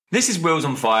This is Wheels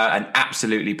on Fire, an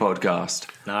Absolutely podcast.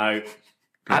 No.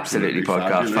 Absolutely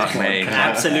podcast, fuck me.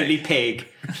 Absolutely pig.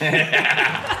 This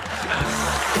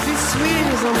wheel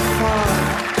is on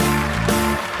fire,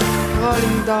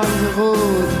 rolling down the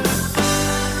road.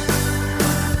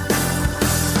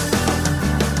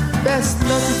 Best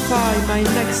notify my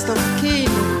next of kin.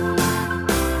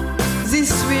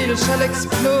 This wheel shall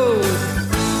explode.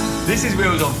 This is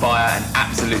Wheels on Fire, an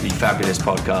absolutely fabulous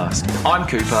podcast. I'm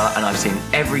Cooper, and I've seen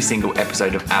every single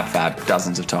episode of Ab Fab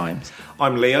dozens of times.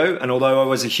 I'm Leo, and although I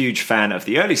was a huge fan of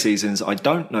the early seasons, I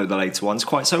don't know the later ones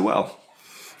quite so well.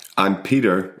 I'm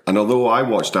Peter, and although I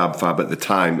watched Ab Fab at the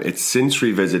time, it's since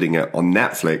revisiting it on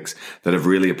Netflix that I've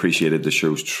really appreciated the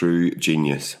show's true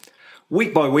genius.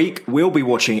 Week by week, we'll be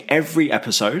watching every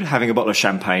episode, having a bottle of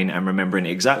champagne and remembering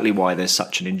exactly why there's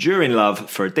such an enduring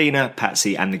love for Adina,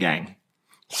 Patsy and the gang.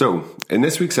 So, in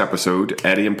this week's episode,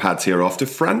 Eddie and Patsy are off to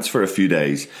France for a few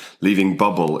days, leaving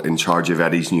Bubble in charge of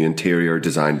Eddie's new interior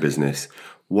design business.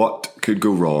 What could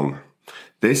go wrong?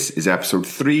 This is episode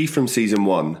 3 from season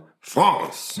 1,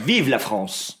 France. Vive la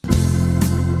France!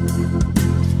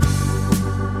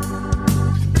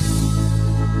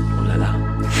 Oh la la.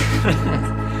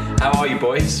 How are you,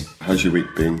 boys? How's your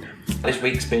week been? This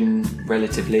week's been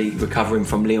relatively recovering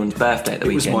from Leon's birthday at the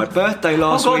weekend. It was my birthday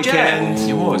last weekend. Yeah.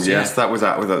 It was, yes,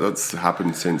 that's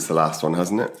happened since the last one,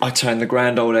 hasn't it? I turned the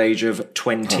grand old age of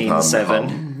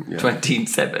 27. Yeah.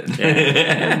 27.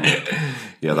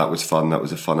 Yeah, that was fun. That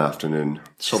was a fun afternoon.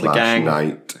 Saw the gang.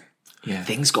 Night. Yeah.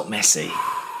 Things got messy.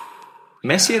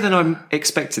 Messier than I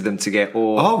expected them to get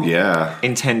or Oh, yeah.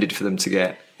 intended for them to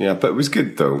get. Yeah, but it was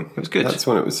good though. It was good. That's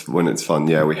when it's fun.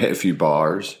 Yeah, we hit a few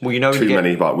bars. Well, you know,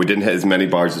 many bars. We didn't hit as many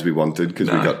bars as we wanted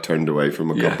because we got turned away from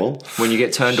a couple. When you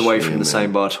get turned away from the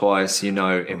same bar twice, you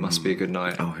know it must be a good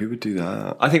night. Oh, who would do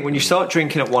that? I think when you start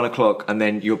drinking at 1 o'clock and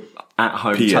then you're at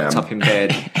home tucked up in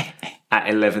bed at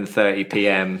 11:30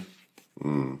 p.m.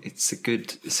 It's a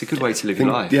good way to live your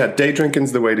life. Yeah, day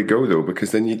drinking's the way to go though, because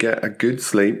then you get a good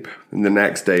sleep and the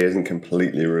next day isn't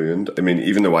completely ruined. I mean,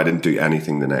 even though I didn't do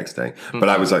anything the next day, but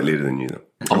I was out later than you though.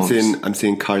 I'm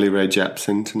seeing Carly Rae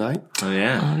Jepsen tonight. Oh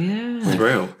yeah, yeah. It's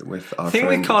real. With our the thing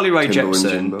with Carly Rae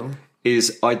Jepsen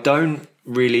is I don't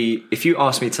really. If you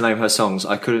ask me to name her songs,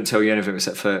 I couldn't tell you anything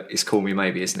except for "It's Call Me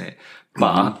Maybe," isn't it?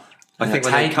 But I think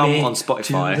when they come on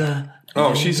Spotify.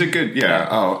 Oh, she's a good, yeah.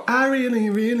 Oh, I really,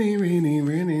 really, really,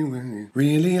 really, really,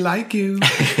 really like you.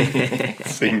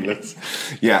 Seamless.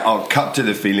 Yeah, Cut to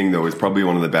the Feeling, though, is probably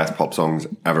one of the best pop songs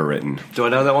ever written. Do I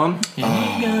know that one?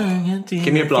 Oh.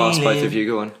 Give me a blast, both of you.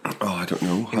 Go on. Oh, I don't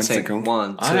know. How's it go?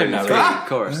 1, 2, I don't know. 3,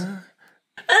 chorus.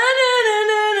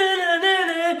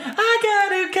 I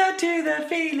gotta cut to the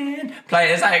feeling. Play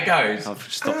it as how it goes. I've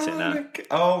stopped it now.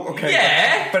 Oh, okay.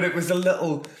 Yeah. But it was a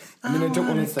little... I mean, I don't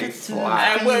want to say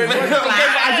flat.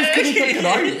 I just couldn't pick it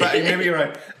out. But maybe you're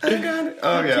right. I got it.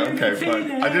 Oh, yeah, okay,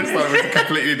 fine. I just thought it was a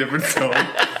completely different song.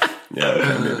 Yeah,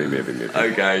 okay, maybe.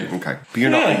 Okay. But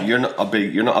you're not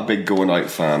a big going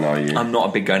out fan, are you? I'm not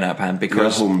a big going out fan because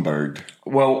You're a home bird.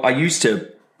 Well, I used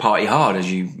to party hard,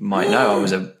 as you might know. I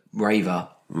was a raver,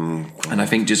 and I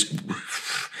think just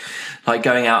like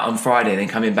going out on Friday, then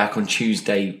coming back on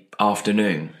Tuesday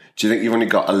afternoon. Do you think you've only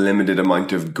got a limited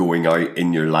amount of going out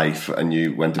in your life and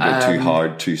you went a bit too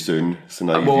hard too soon? So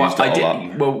now you've used it all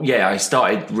up? Well, yeah, I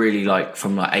started really like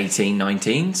from like 18,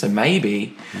 19, so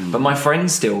maybe. But my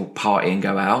friends still party and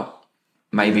go out.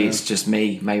 Maybe it's just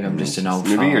me. Maybe I'm just an old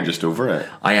Maybe fart. you're just over it.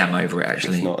 I am over it,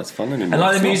 actually. It's not as fun anymore. And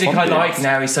like It's the not music fun I days. like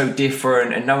now is so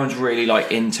different and no one's really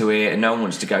like into it and no one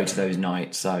wants to go to those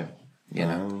nights, so, you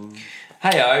know.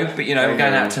 Hey-oh, but you know, we're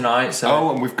going out tonight, so... Oh,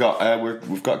 and we've got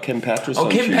Kim Petras on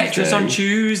Tuesday. Kim Petras on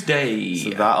Tuesday. So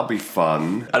that'll be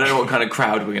fun. I don't know what kind of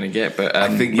crowd we're going to get, but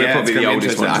I think we're probably the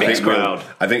oldest one.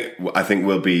 I think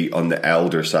we'll be on the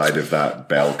elder side of that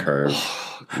bell curve.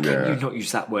 Can you not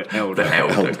use that word elder?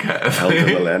 Elder curve. Elder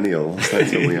millennials.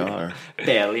 That's what we are.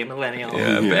 Barely millennials.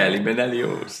 Yeah, barely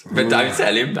millennials. But don't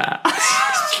tell him that.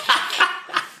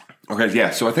 Okay, yeah,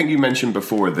 so I think you mentioned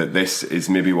before that this is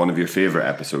maybe one of your favourite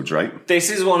episodes, right? This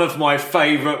is one of my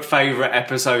favourite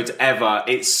episodes ever.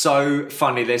 It's so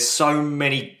funny. There's so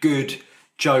many good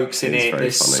jokes in it.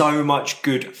 There's funny. so much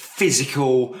good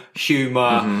physical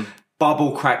humour.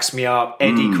 Bubble cracks me up.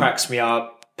 Eddie cracks me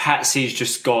up. Patsy's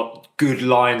just got good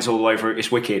lines all over it.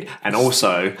 It's wicked. And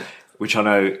also... which I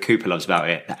know Cooper loves about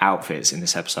it, the outfits in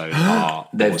this episode are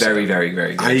They're awesome. very, very,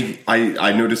 very good.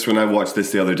 I noticed when I watched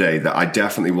this the other day that I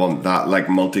definitely want that like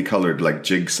multicoloured like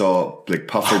jigsaw like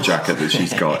puffer jacket that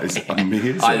she's got. Is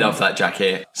amazing. I love that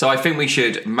jacket. So I think we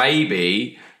should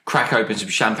maybe crack open some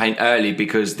champagne early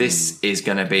because this is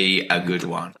going to be a good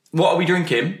one. What are we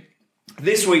drinking?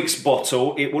 This week's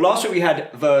bottle, last week we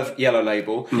had Verve Yellow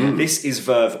Label. This is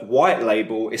Verve White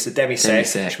Label. It's a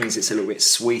demi-sec, which means it's a little bit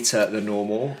sweeter than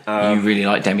normal. You really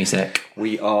like demi-sec.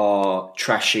 We are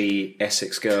trashy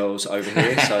Essex girls over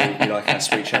here, so we like our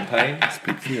sweet champagne.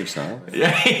 Speak for yourself.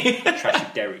 Trashy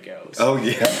Derry girls. Oh,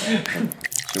 yeah.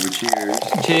 So we cheers.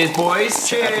 Cheers, boys.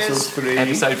 Cheers. Episode 3.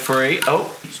 Episode 3.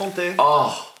 Oh. Santé.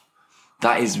 Oh.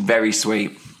 That is very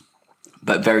sweet,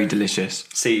 but very delicious.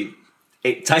 See,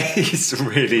 it tastes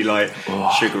really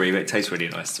sugary, but it tastes really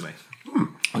nice to me.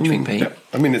 What do you think, Pete? Yeah.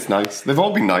 I mean, it's nice. They've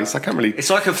all been nice. I can't really...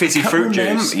 It's like a fizzy fruit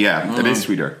juice. Yeah, it is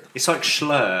sweeter. It's like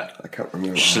Schlur. I can't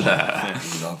remember. Schlur. I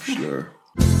love Schlur.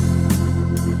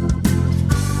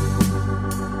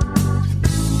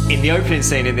 In the opening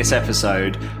scene in this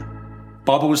episode,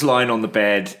 Bubble's lying on the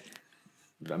bed.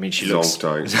 I mean, she looks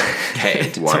Zonked out.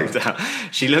 Head. White.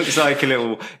 She looks like a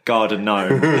little garden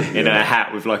gnome in a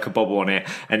hat with like a bobble on it.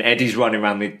 And Eddie's running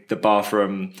around the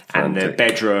bathroom and the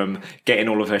bedroom, getting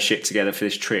all of her shit together for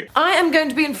this trip. I am going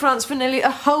to be in France for nearly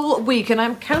a whole week, and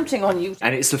I'm counting on you.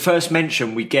 And it's the first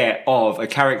mention we get of a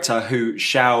character who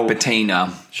shall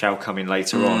Bettina. come in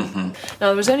later on.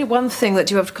 Now, there is only one thing that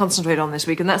you have to concentrate on this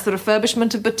week, and that's the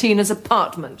refurbishment of Bettina's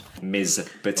apartment. Ms.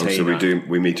 Bettina. Oh, so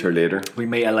we meet her later? We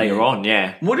meet her later on, yeah.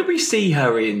 What did we see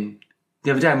her in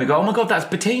the other day? And we go, oh my God, that's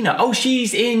Bettina. Oh,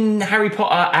 she's in Harry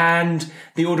Potter and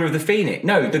the Order of the Phoenix.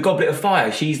 No, the Goblet of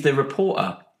Fire. She's the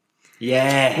reporter.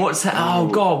 Yeah. What's her? Oh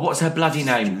God, what's her bloody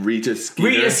name? Rita Skeeter.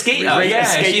 Rita Skeeter. Rita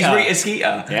Skeeter. She's Rita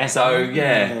Skeeter. Yeah.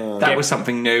 So that was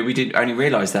something new. We didn't only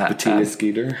realise that. Bettina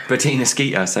Skeeter. Bettina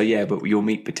Skeeter. So yeah, but you'll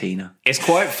meet Bettina. It's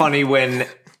quite funny when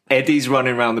Eddie's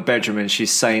running around the bedroom and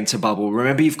she's saying to Bubble,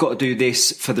 remember you've got to do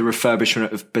this for the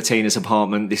refurbishment of Bettina's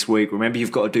apartment this week. Remember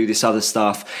you've got to do this other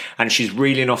stuff. And she's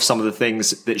reeling off some of the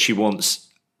things that she wants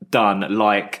done,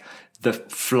 like the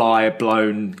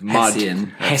fly-blown mud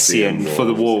Hessian for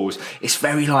the walls. It's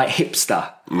very like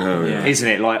hipster, isn't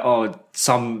it? Like,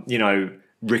 some,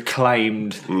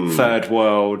 reclaimed third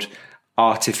world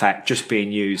artifact just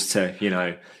being used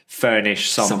to, furnish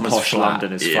some posh flat.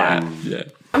 Londoner's flat. Yeah.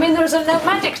 I mean, there is a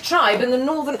nomadic tribe in the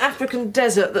northern African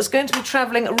desert that's going to be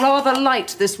travelling rather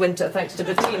light this winter, thanks to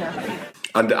Bettina.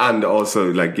 And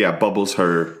also, Bubbles,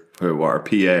 her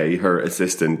PA, her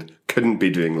assistant, couldn't be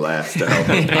doing less to help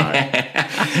us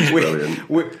back.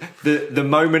 Brilliant. The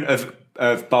moment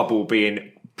of Bubble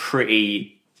being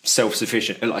pretty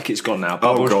self-sufficient, like it's gone now.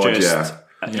 Bubble's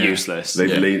useless. They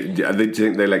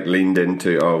think they leaned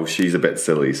into, she's a bit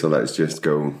silly, so let's just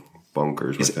go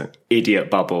bonkers with it. Idiot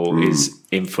Bubble is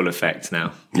in full effect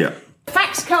now. Yeah.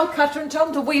 Fax Calcutta and tell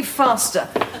them to weave faster.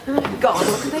 Oh, God,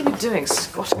 what could they be doing?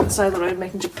 Squatting on the side of the road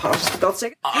making parties, for God's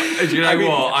sake. Do you know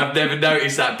what? I've never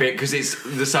noticed that bit because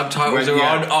the subtitles are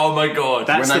on. Oh my God.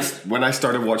 When I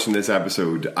started watching this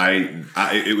episode,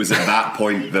 it was at that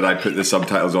point that I put the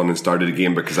subtitles on and started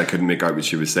again because I couldn't make out what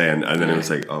she was saying, and then it was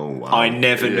like, oh wow. I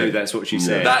never knew that's what she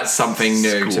said. That's something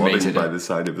new to me Squatting today. by the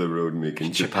side of the road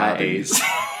making chapatis.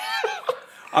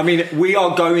 I mean, we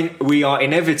are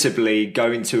inevitably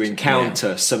going to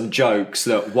encounter some jokes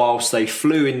that, whilst they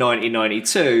flew in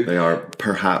 1992, They are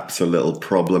perhaps a little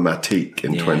problematic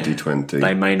in 2020.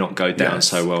 they may not go down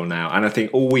so well now. And I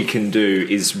think all we can do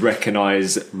is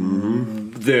recognise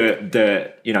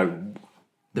The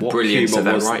brilliance of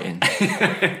their writing.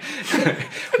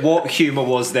 what humour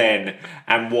was then,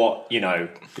 and what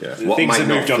What things might have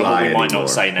not moved on, and what fly we might anymore. not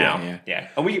say now. Yeah.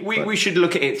 And we should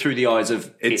look at it through the eyes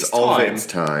of It's its of time. its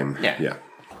time. Yeah.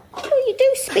 Oh, you do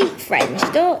speak French,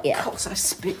 don't you? Of course, I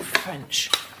speak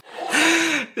French.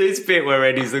 This bit where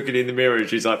Eddie's looking in the mirror and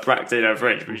she's like practicing her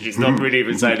French, but she's not really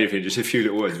even saying anything, just a few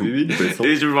little words.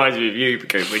 This reminds me of you,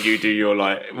 because when you do your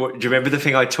do you remember the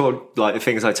thing I taught, the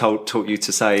things I taught you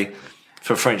to say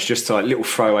for French, just to little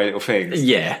throwaway little things?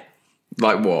 Yeah.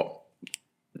 Like what?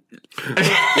 They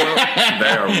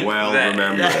are well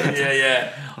remembered.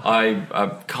 Yeah.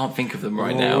 I can't think of them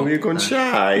right now. You're going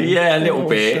shy. Yeah, a little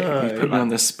bit. You put me on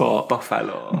the spot.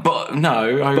 Buffalo. But no,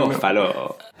 I remember.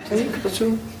 Buffalo.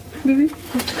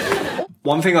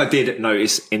 One thing I did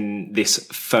notice in this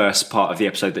first part of the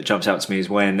episode that jumps out to me is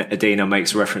when Adina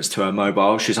makes a reference to her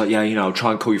mobile. She's like, I'll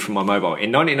try and call you from my mobile.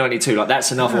 In 1992,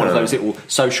 that's another one of those little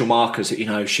social markers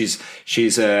that,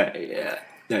 she's a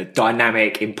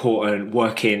dynamic, important,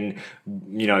 working,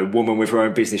 woman with her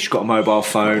own business. She's got a mobile A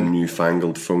phone.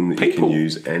 newfangled phone that you can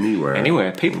use anywhere.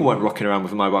 Anywhere. People weren't rocking around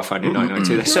with a mobile phone in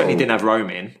 1992. They certainly didn't have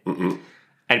roaming.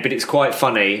 But it's quite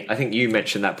funny. I think you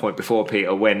mentioned that point before,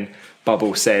 Peter, when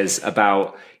Bubble says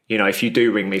about, if you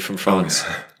do ring me from France,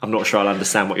 I'm not sure I'll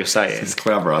understand what you're saying. It's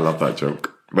clever. I love that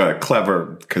joke. Well, clever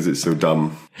because it's so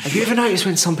dumb. Have you ever noticed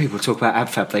when some people talk about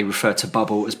AbFab, they refer to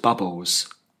Bubble as Bubbles?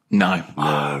 No.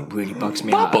 Oh, it really bugs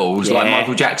me out. Bubbles, like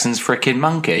Michael Jackson's frickin'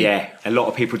 monkey. Yeah, a lot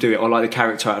of people do it. Or like the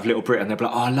character out of Little Britain, they're like,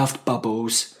 "Oh, I loved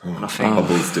Bubbles." And I think,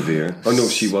 Bubbles de Vere. Oh no,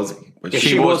 she was.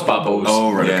 She was Bubbles.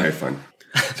 Oh right, Yeah. okay, fine.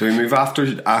 So we move after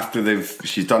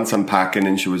she's done some packing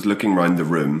and she was looking around the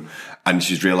room and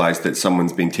she's realised that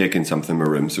someone's been taking something in her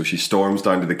room. So she storms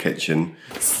down to the kitchen.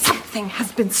 Something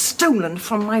has been stolen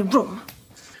from my room.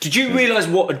 did you realise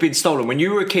what had been stolen when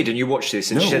you were a kid and you watched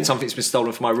this and she No. said something's been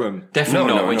stolen from my room? Definitely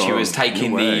No, not no, when no. she was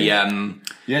taking No the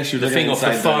Yeah, she was the looking thing off the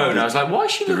inside phone. I was like, why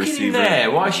is she the looking in receiver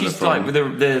there? Why is of she the phone. like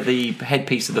with the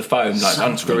headpiece of the phone, like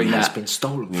unscrewing Something has that? been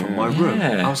stolen from my room.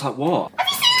 Yeah. I was like, what?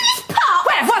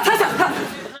 Where? What?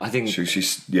 I think So she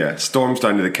storms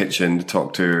down to the kitchen to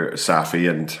talk to Safi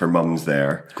and her mum's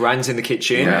there. Gran's in the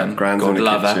kitchen. Gran's God in the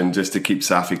love her. kitchen just to keep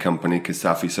Safi company because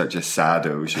Safi's such a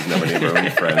sado. She's never any of her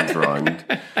own friends around.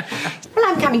 Well,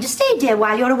 I'm coming to stay, dear,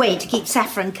 while you're away to keep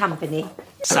Saffron company.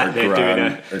 Sat there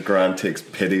Her Gran takes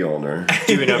pity on her.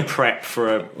 doing a prep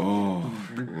for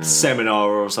a seminar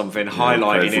or something,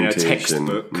 highlighting in a presentation.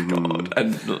 textbook. God.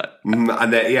 And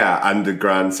then, and the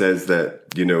Gran says that,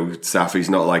 Safi's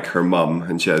not like her mum,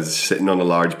 and she has sitting on a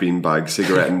large beanbag,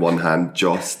 cigarette in one hand,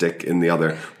 joss stick in the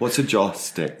other. What's a joss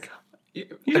stick? You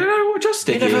don't know what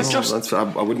joystick is? I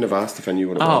wouldn't have asked if I knew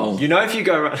what it was. You know, if you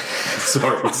go around.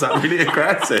 Sorry, was that really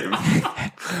aggressive?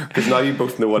 Because now you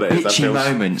both know what it is. Pitchy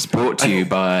moments brought to you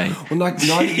by... Well, now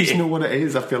that you know what it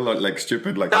is, I feel like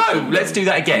stupid. Like No, let's do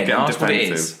that again. I'm Ask what it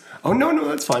defensive. is. Oh no,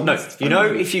 that's fine. No, you know,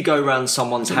 if you go around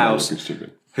someone's house it's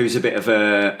stupid. who's a bit of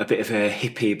a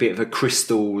hippie, a bit of a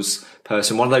crystals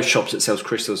person, one of those shops that sells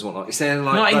crystals and whatnot. Is there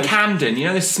like Not in those- Camden. You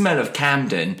know the smell of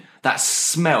Camden? That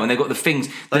smell, and they've got the things,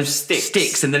 Those the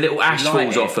sticks. and the little ash Light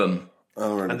falls it. off them.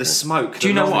 Oh, right, and the okay. smoke? Do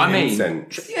you know what I mean?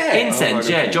 Incense. Yeah, incense. right,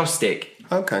 Yeah, okay. joss stick.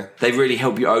 Okay. They really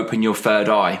help you open your third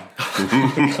eye.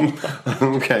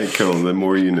 Okay, cool. The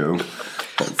more you know.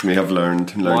 That's me. I've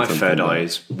learned My something third there. eye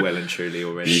is well and truly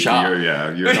already Shut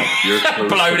up. You're close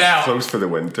Blown out. Close for the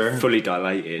winter. fully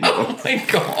dilated. Oh my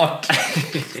god.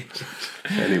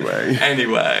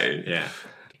 Anyway. Yeah.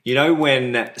 You know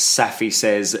when Safi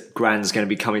says Gran's going to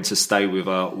be coming to stay with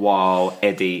her while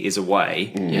Eddie is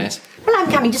away? Yes. Well,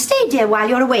 I'm coming to stay, dear, while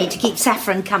you're away to keep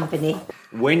Saffron company.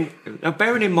 Now,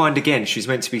 bearing in mind again, she's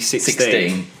meant to be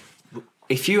 16.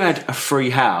 If you had a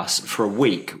free house for a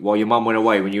week while your mum went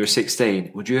away when you were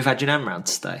 16, would you have had your nan round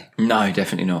to stay? No,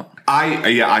 definitely not.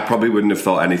 I probably wouldn't have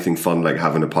thought anything fun like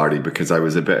having a party because I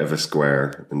was a bit of a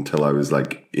square until I was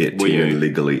like 18 Were you? and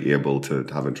legally able to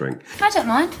have a drink. I don't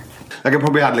mind. Like I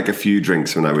probably had like a few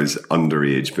drinks when I was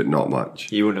underage, but not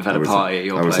much. You wouldn't have had I a was party at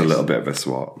your I was a place? little bit of a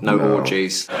swat. No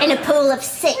orgies. In a pool of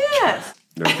 6. Yes.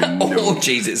 There would be no,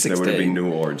 Orgies at 16. There would have been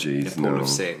no orgies. Pool No. of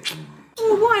 6.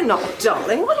 Well, why not,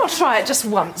 darling? Why not try it just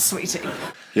once, sweetie?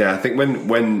 Yeah, I think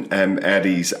when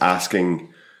Eddie's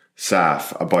asking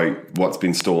Saf about what's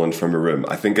been stolen from her room,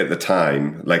 I think at the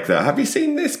time, like that, have you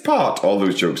seen this part? All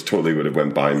those jokes totally would have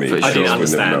went by me. For I sure. didn't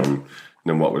wouldn't have understand.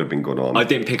 known what would have been going on. I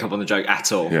didn't pick up on the joke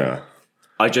at all. Yeah.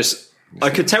 I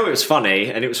could tell it was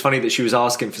funny, and it was funny that she was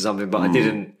asking for something, but I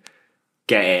didn't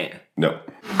get it. No.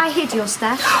 I hid your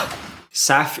stash.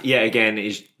 Saf, yet again,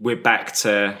 we're back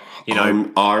to,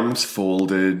 Arms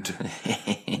folded,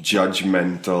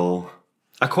 judgmental,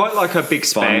 I quite like her big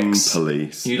fun specs.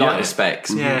 police. You like the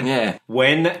specs. Yeah. Yeah.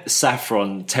 When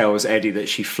Saffron tells Eddie that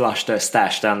she flushed her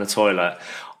stash down the toilet,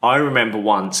 I remember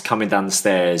once coming down the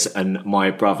stairs and my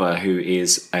brother, who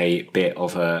is a bit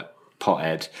of a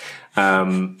pothead,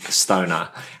 stoner,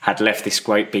 had left this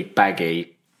great big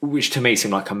baggie, which to me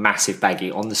seemed like a massive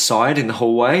baggie, on the side in the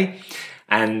hallway.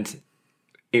 And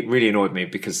it really annoyed me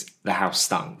because the house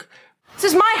stunk. This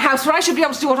is my house where I should be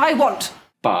able to do what I want.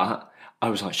 But I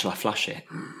was like, shall I flush it?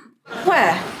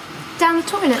 Where? Down the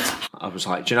toilet. I was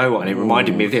like, do you know what? And it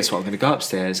reminded me of this. Well, I'm going to go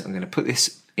upstairs. I'm going to put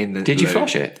this in the Did you loo,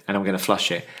 flush it? And I'm going to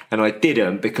flush it. And I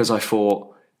didn't because I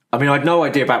thought, I had no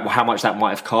idea about how much that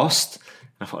might have cost.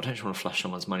 And I thought, I don't just want to flush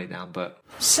someone's money down, but...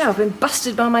 So I've been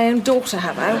busted by my own daughter,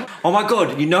 have I? Oh my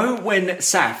God, you know when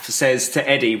Saf says to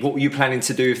Eddie, what were you planning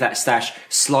to do with that stash?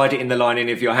 Slide it in the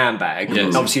lining of your handbag. Yes.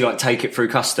 And obviously, take it through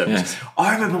customs. Yes.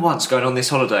 I remember once going on this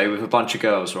holiday with a bunch of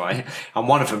girls, right? And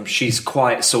one of them, she's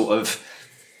quite sort of...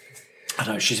 I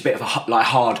don't know, she's a bit of a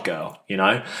hard girl,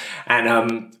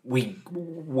 And we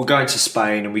were going to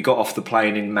Spain and we got off the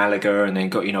plane in Malaga and then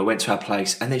went to our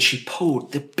place. And then she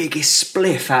pulled the biggest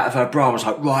spliff out of her bra and was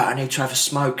like, right, I need to have a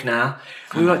smoke now.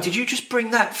 And we were like, did you just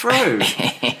bring that through?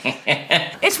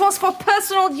 It was for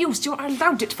personal use. You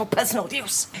allowed it for personal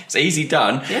use. It's easy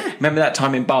done. Yeah. Remember that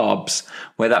time in Barb's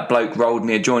where that bloke rolled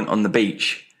me a joint on the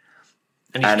beach?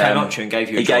 And he came up to you and gave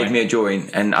you a joint. He gave me a joint,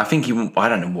 and I think I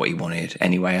don't know what he wanted.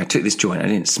 Anyway, I took this joint, I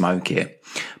didn't smoke it,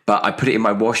 but I put it in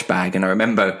my wash bag, and I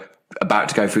remember about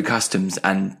to go through customs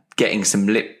and getting some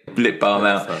lip balm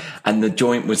out, and the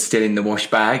joint was still in the wash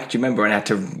bag. Do you remember? And I had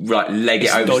to leg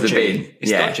it over to the bin.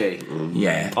 It's dodgy.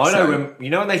 Yeah. I know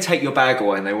when they take your bag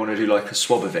away and they want to do like a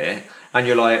swab of it, and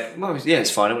you're like, well, yeah,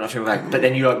 it's fine, I want nothing in my bag. But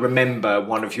then you like remember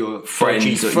one of your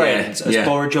friends has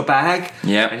borrowed your bag,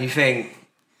 and you think,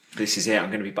 this is it. I'm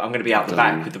going to be out the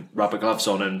back with the rubber gloves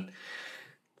on, and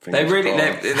I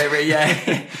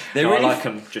like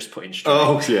them just put in straight.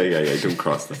 Oh yeah. Don't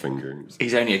cross the fingers.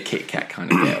 He's only a Kit Kat kind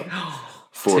of girl.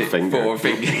 Four finger. One of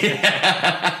the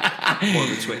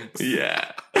twins.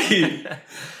 Yeah. They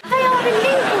are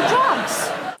illegal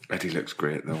drugs. Eddie looks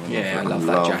great though. I love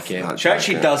that jacket.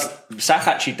 Saf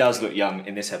actually does look young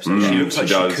in this episode. She looks like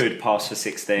she could pass for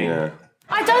 16. Yeah.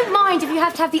 I don't mind if you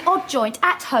have to have the odd joint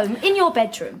at home in your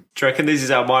bedroom. Do you reckon this is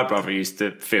how my brother used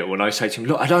to feel when I say to him,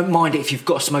 look, I don't mind it if you've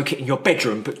got to smoke it in your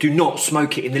bedroom, but do not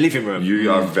smoke it in the living room.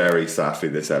 You are very sassy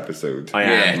this episode. I am.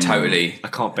 Yeah, totally. I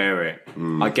can't bear it.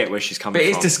 I get where she's coming But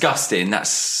from. it's disgusting. That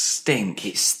stink.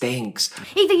 It stinks.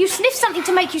 Either you sniff something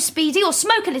to make you speedy or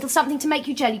smoke a little something to make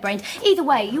you jelly-brained. Either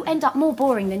way, you end up more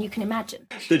boring than you can imagine.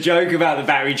 The joke about the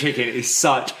battery chicken is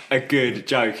such a good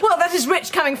joke. Well, that is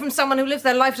rich coming from someone who lives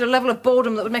their life at a level of boredom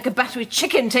that would make a battery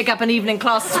chicken take up an evening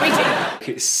class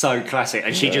sweetie. It's so classic,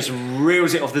 and she just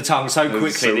reels it off the tongue so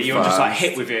quickly so that you're just like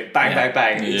hit with it, bang, bang,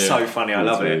 bang. It's so funny. I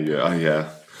love it. Yeah.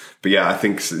 But yeah, I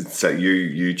think so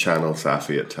you channel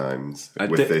Safi at times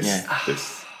with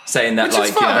this. Saying that, Which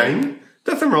is fine.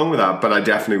 Nothing wrong with that, but I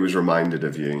definitely was reminded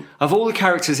of you. Of all the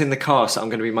characters in the cast that I'm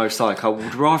going to be most like, I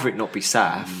would rather it not be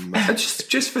Saf.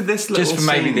 Just for this little Just for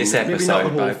maybe scene, this maybe episode, not the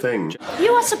whole babe. thing.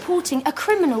 You are supporting a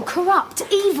criminal, corrupt,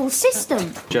 evil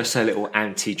system. Just a little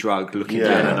anti-drug looking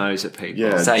down her nose at people.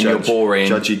 Yeah, Saying you're boring.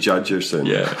 Judgy Judgerson.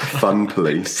 Yeah. Fun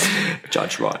police.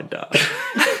 Judge Ryder.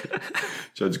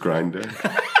 Judge Grinder.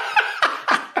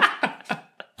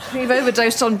 We've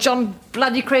overdosed on John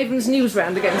Bloody Craven's news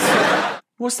round again.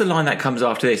 What's the line that comes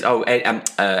after this? Oh,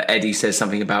 Eddie says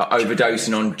something about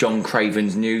overdosing on John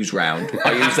Craven's news round.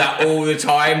 I use that all the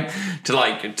time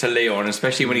to Leon,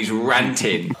 especially when he's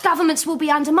ranting. Governments will be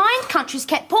undermined, countries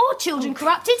kept poor, children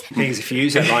corrupted. Things, if you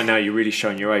use that line now, you're really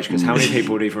showing your age, because how many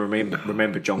people would even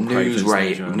remember John Craven's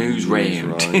news round? News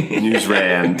round.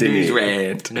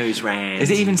 News round.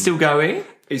 Is it even still going?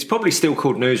 It's probably still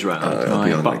called News Round. It'll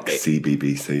be on like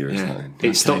CBBC or something.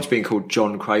 It stopped being called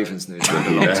John Craven's News Round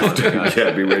a long time ago.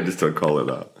 It'd be weird to still call it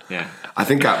that. Yeah. I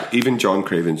think even John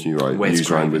Craven's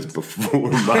news round was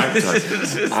before my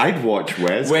time. I'd watch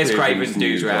Wes Craven's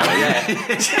news round. Yeah.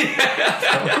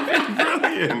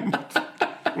 Brilliant.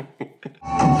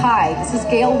 Hi, this is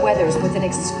Gail Weathers with an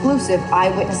exclusive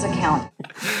eyewitness account.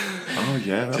 Oh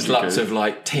yeah, just lots of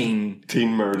like teen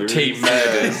murders.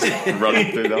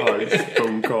 Running through the house,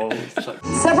 phone calls.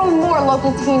 Several more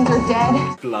local teens are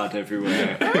dead. Blood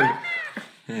everywhere.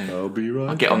 I'll be right.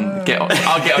 I'll get onto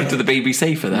the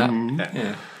BBC for that.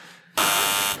 Yeah.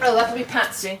 Oh, that'll be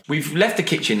Patsy. We've left the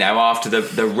kitchen now after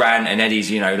the rant and Eddie's,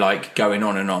 going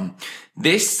on and on.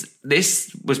 This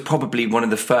was probably one of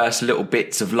the first little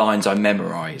bits of lines I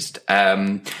memorised.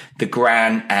 The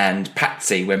Gran and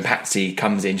Patsy, when Patsy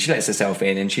comes in, she lets herself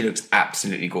in and she looks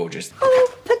absolutely gorgeous.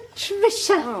 Oh,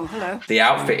 Patricia. Oh, hello. The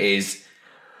outfit is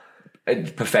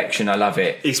perfection. I love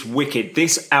it. It's wicked.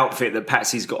 This outfit that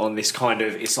Patsy's got on, this kind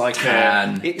of, it's like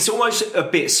tan. It's almost a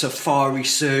bit safari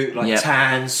suit, like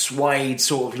tan, suede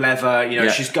sort of leather.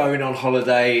 She's going on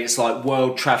holiday. It's like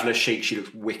world traveller chic. She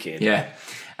looks wicked. Yeah.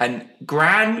 And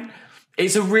Gran,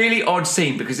 it's a really odd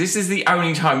scene because this is the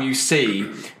only time you see,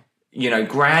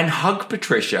 Gran hug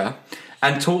Patricia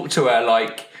and talk to her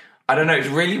like, I don't know,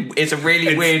 it's a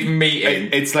really weird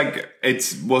meeting.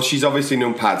 She's obviously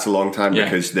known Pats a long time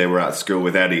because they were at school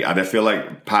with Eddie, and I feel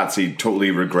like Patsy totally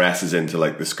regresses into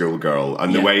like the schoolgirl,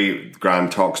 and the way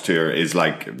Gran talks to her is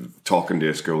like talking to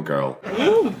a schoolgirl.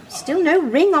 Oh, still no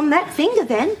ring on that finger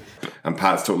then. And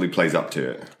Pats totally plays up to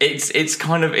it.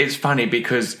 It's funny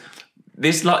because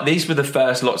these were the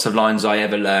first lots of lines I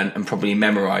ever learned and probably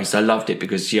memorised. I loved it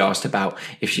because she asked about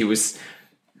if she was.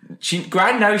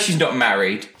 Gran knows she's not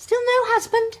married. Still no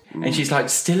husband? And she's like,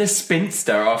 still a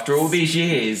spinster after all these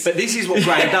years. But this is what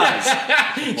Gran does.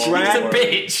 She's a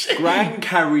bitch. Gran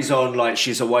carries on like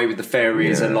she's away with the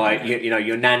fairies and like, you know,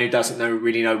 your nan who doesn't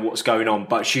really know what's going on,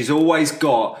 but she's always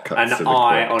got Cuts an to the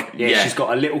eye quick. on, she's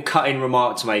got a little cutting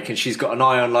remark to make, and she's got an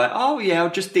eye on like, oh yeah, I'll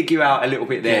just dig you out a little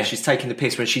bit there. Yeah. She's taking the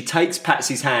piss when she takes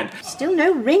Patsy's hand. Still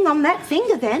no ring on that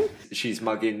finger then. She's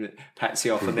mugging Patsy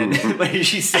off, and then when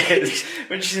she says,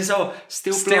 oh,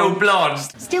 still blonde.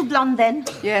 Still blonde then.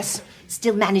 Yes.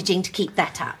 Still managing to keep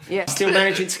that up. Yes. still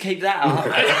managing to keep that up.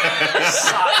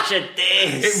 Such a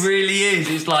diss. It really is.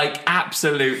 It's like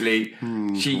absolutely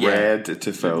Red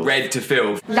to fill. red to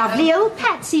filth. Lovely old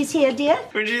Patsy's here, dear.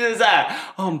 When she says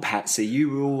that, Patsy, you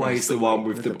were always the one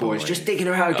with the boys. Just digging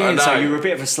her out again, I so know. you were a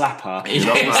bit of a slapper.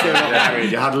 Yeah. Still not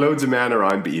married. You had loads of men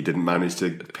around, but you didn't manage to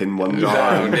pin one Oh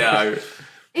down. no.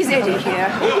 Is Eddie here?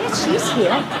 Yes, she's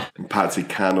here. Patsy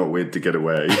cannot wait to get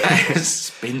away.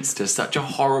 Spinster, such a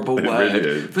horrible It word really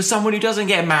is. for someone who doesn't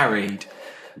get married.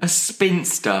 A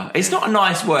spinster. It's not a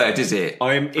nice word, is it?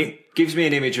 It gives me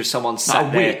an image of someone sat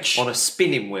Like a there witch. on a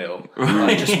spinning wheel,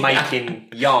 like just making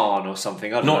yarn or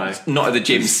something. I don't know. Not at the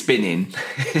gym spinning.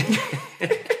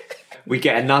 We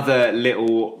get another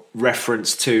little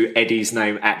reference to Eddie's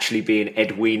name actually being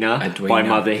Edwina. by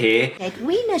Mother here,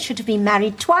 Edwina should have been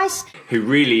married twice. who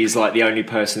really is like the only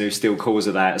person who still calls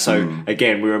her that. So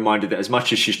again, we're reminded that as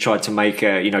much as she's tried to make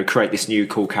her, create this new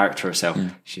cool character herself,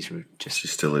 she's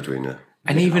Still Edwina.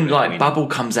 And even like Bubble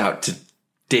comes out to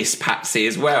diss Patsy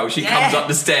as well. She comes up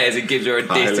the stairs and gives her a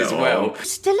diss as well.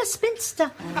 Still a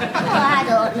spinster. Oh, I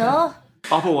don't know.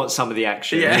 Bubble wants some of the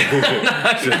action. Yeah.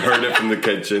 She heard it from the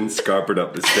kitchen, scarpered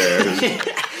up the stairs.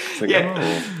 It's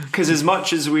like, Because as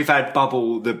much as we've had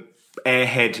Bubble, the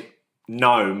airhead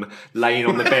gnome, laying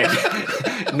on the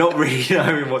bed, not really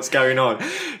knowing what's going on,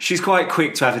 she's quite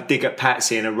quick to have a dig at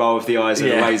Patsy and a roll of the eyes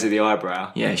and a raise of the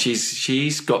eyebrow. Yeah,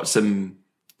 she's got some.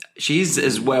 She's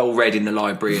as well read in the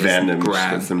library as Venom. She's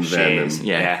Graham. got some She venom. is.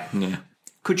 Yeah.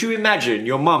 Could you imagine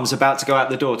your mum's about to go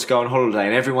out the door to go on holiday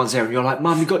and everyone's there and you're like,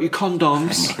 Mum, you got your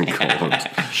condoms? Oh my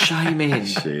God. Shame in.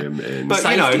 Shame in. But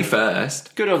Safety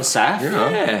first. good on Saf.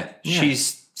 Yeah.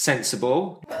 She's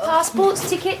sensible. Passports,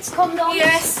 tickets, condoms.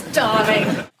 Yes,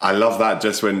 darling. I love that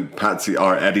just when Patsy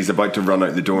or Eddie's about to run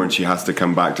out the door and she has to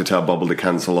come back to tell Bubble to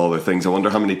cancel all the things. I wonder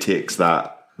how many takes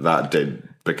that did,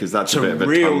 because that's a bit of a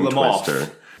reel tongue them off.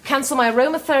 twister. Cancel my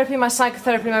aromatherapy, my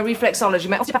psychotherapy, my reflexology,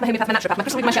 my osteopath, my homeopath, my naturopath, my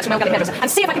crystal reading, my shiatsu, my organic hairdresser,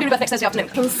 and see if I can do rebirth next Thursday afternoon.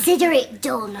 Consider it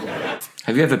done.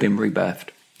 Have you ever been rebirthed?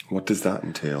 What does that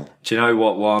entail? Do you know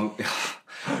what one?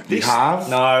 You have?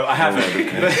 No, I haven't.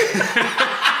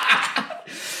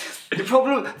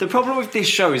 The problem with this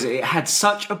show is that it had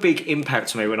such a big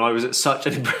impact on me when I was at such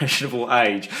an impressionable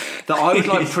age that I would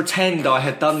like pretend I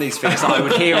had done these things that I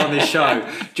would hear on this show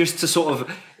just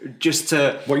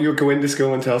to Well, you go into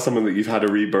school and tell someone that you've had a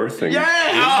rebirthing. yeah.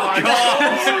 Oh my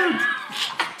God!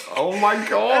 Oh my I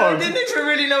God! didn't even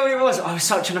really know what it was. I was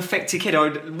such an affected kid. I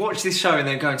would watch this show and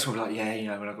then go into it like,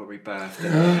 yeah, when I got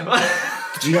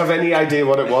rebirthed. Do you have any idea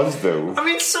what it was, though? I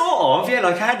mean, sort of. Yeah,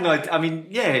 like I had no. I mean,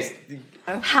 yeah.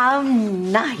 How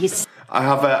nice. I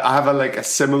have a like a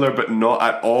similar but not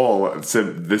at all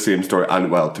the same story. And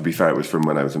well, to be fair, it was from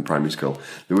when I was in primary school.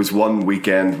 There was one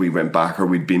weekend we went back, or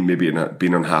we'd been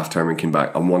been on half term and came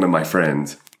back, and one of my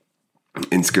friends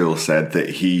in school said that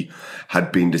he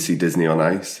had been to see Disney on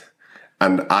Ice.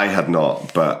 And I had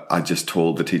not, but I just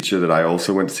told the teacher that I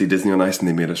also went to see Disney on Ice, and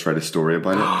they made us write a story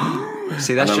about it.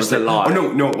 See, that's And I just was a like, lie.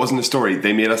 Oh no, it wasn't a story.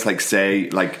 They made us say,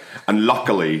 and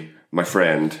luckily my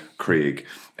friend Craig,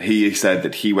 he said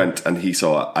that he went and he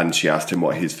saw it, and she asked him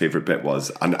what his favourite bit was.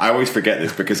 And I always forget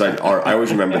this because I always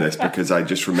remember this because I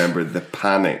just remember the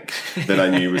panic that I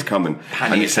knew was coming.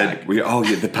 And he said,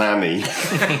 the panny.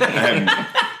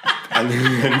 And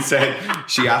then said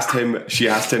she asked him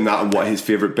that and what his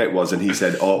favourite bit was, and he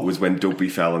said, it was when Dopey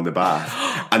fell in the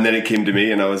bath. And then it came to me,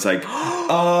 and I was like,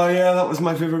 oh yeah, that was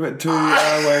my favourite bit too,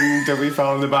 when Dopey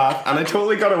fell in the bath. And I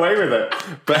totally got away with it,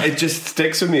 but it just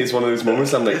sticks with me as one of those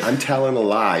moments. I'm like, I'm telling a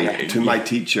lie to my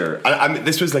teacher. I mean,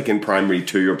 this was in primary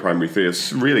 2 or primary 3. I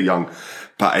was really young.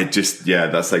 But it just,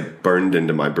 that's burned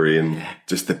into my brain.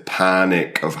 Just the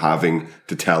panic of having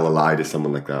to tell a lie to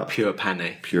someone like that. Pure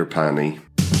panny. Pure panny.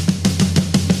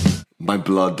 My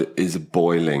blood is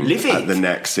boiling Livid. at the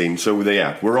next scene. So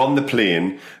we're on the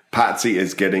plane. Patsy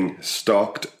is getting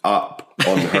stocked up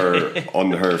on her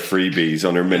freebies,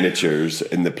 on her miniatures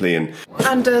in the plane.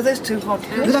 And there's 2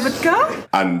 vodka. Vodka?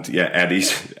 And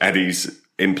Eddie's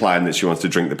implying that she wants to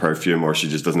drink the perfume, or she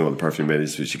just doesn't know what the perfume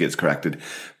is, so she gets corrected.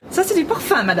 Ça c'est du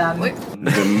parfum, madame.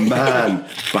 The man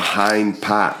behind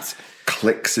Pat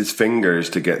clicks his fingers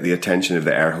to get the attention of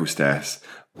the air hostess.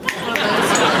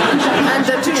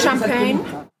 And 2 champagne.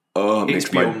 Oh, it It's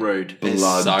makes my beyond rude. It's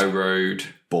blood so rude.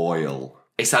 boil.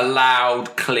 It's a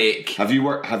loud click. Have you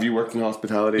worked in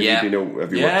hospitality? Yeah. Have you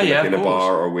worked Yeah, in, in a of bar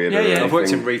course. or waiter? Yeah, yeah. Or I've worked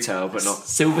in anything? retail, but not.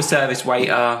 Silver service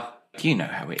waiter. You know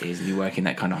how it is when you work in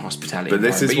that kind of hospitality. But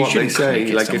this is environment. what they You shouldn't say. click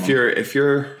at Like someone. if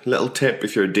you're little tip,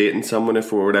 if you're dating someone,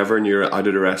 if or whatever, and you're out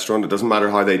at a restaurant, it doesn't matter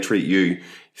how they treat you.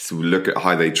 So look at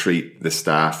how they treat the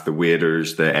staff, the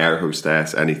waiters, the air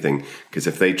hostess, anything. Because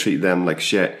if they treat them like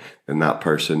shit, then that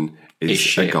person is a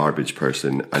shit. garbage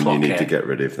person, and you need to Clockhead. get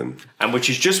rid of them. And which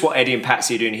is just what Eddie and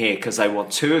Patsy are doing here, because they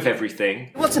want 2 of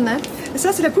everything. What's in there?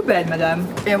 Ça, c'est la poubelle, madame.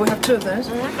 Yeah, we have 2 of those.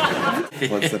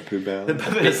 What's the poubelle?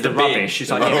 It's the bin. rubbish.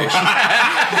 She's like, yeah.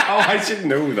 Oh, I should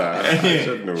know that. I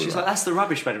should know She's that. like, that's the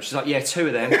rubbish, madam. She's like, yeah, 2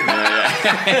 of them.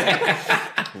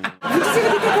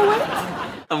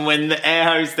 And when the air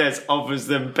hostess offers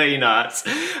them peanuts,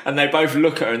 and they both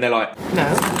look at her and they're like,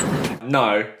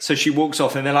 no. So she walks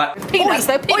off and they're like, Peanuts,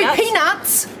 though, Oi, peanuts.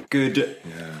 peanuts! good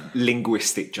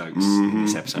linguistic jokes in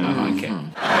this episode. I like it.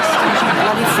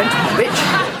 Bloody French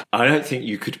bitch. I don't think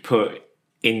you could put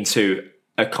into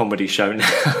a comedy show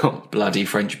now bloody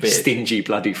French bitch. stingy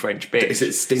bloody French bitch. Is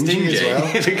it stingy as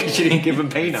well? Because you didn't give them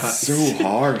peanuts. So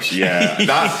harsh. Yeah.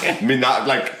 That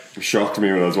like shocked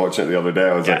me when I was watching it the other day.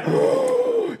 I was like, oh,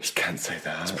 you can't say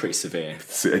that. It's pretty severe.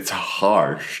 It's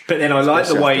harsh. But then I like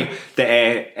the Especially way the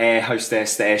air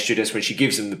hostess, the air stewardess, when she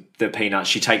gives them the peanuts,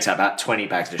 she takes out about 20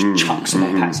 bags and just chucks them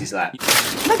on Patsy's lap.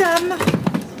 Madame.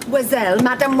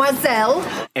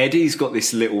 Mademoiselle. Eddie's got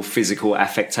this little physical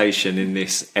affectation in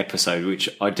this episode, which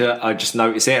I just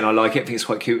notice it and I like it. I think it's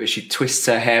quite cute as she twists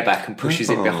her hair back and pushes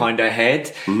it behind her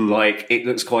head. Like, it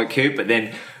looks quite cute. But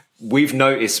then we've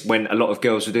noticed when a lot of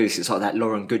girls will do this, it's like that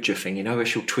Lauren Goodger thing, you know, where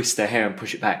she'll twist her hair and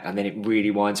push it back and then it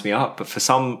really winds me up. But for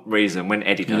some reason, when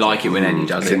Eddie does You like it when Eddie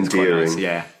does it. It's quite nice. endearing.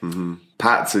 Yeah.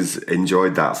 Pats has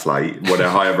enjoyed that flight,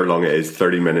 however long it is,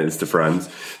 30 minutes to France,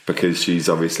 because she's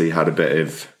obviously had a bit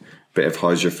of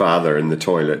how's your father in the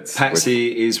toilets.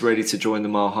 Patsy is ready to join the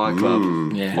Mile High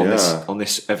Club Yeah. on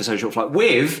this episode short flight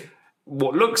with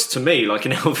what looks to me like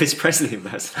an Elvis Presley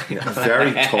impersonator.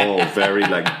 Very tall, very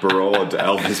like broad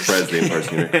Elvis Presley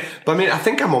impersonator. But I mean, I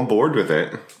think I'm on board with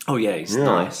it. Oh yeah, he's Yeah.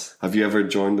 nice. Have you ever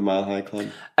joined the Mile High Club?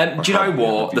 Do you know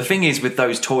what? The thing is with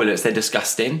those toilets, they're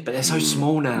disgusting. But they're so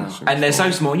small now. And they're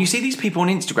so small. And you see these people on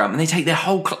Instagram and they take their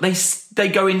whole... They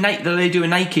go in naked... They do a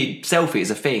naked selfie as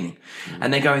a thing.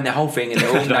 And they go in their whole thing and they're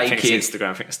all I don't think naked. it's Instagram,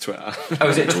 I think it's Twitter. Oh,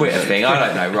 is it a Twitter thing? I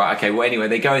don't know. Right, okay. Well, anyway,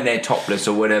 they go in there topless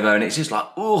or whatever and it's just like,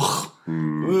 ugh.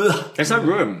 Ugh. There's no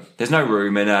room. There's no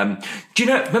room. And do you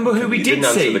know... Remember who we You did didn't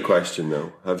answer see? the question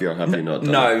though. Have you not done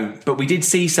it? No, but we did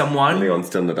see someone... Leon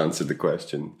still not answered the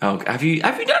question. Oh, have you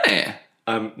done it?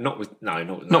 Not with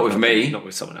me. Not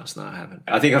with someone else. No, I haven't.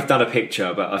 I think I've done a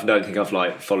picture, but I don't think I've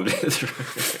like followed it through.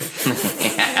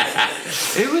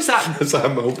 Who was that? So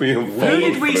I'm hoping you'll Who follow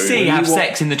did we through. see have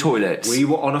sex in the toilets? We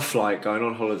were on a flight going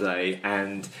on holiday,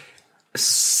 and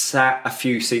sat a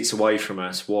few seats away from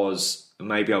us was,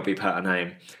 maybe I'll beep out her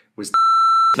name, was,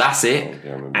 That's it.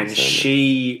 Yeah, I remember and you saying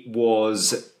she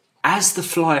was, as the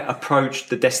flight approached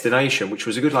the destination, which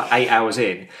was a good like 8 hours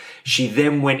in, she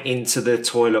then went into the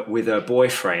toilet with her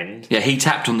boyfriend. Yeah, he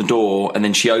tapped on the door and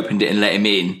then she opened it and let him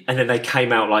in. And then they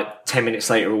came out like 10 minutes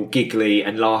later all giggly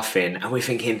and laughing. And we're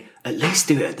thinking, at least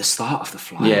do it at the start of the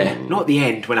flight. Yeah. Not at the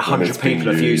end when 100 it's been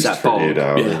people have used that for bowl. 8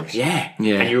 hours. Yeah.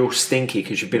 Yeah. And you're all stinky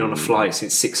because you've been on a flight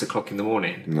since 6 o'clock in the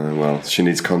morning. No, well, she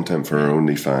needs content for her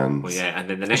OnlyFans. Well, yeah. And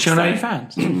then the Is next she on day...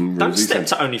 OnlyFans? Don't Rosie step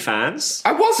said- to OnlyFans.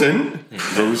 I wasn't.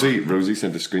 Rosie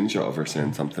sent a screenshot of her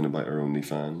saying something about her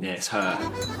OnlyFans. Yeah, it's her.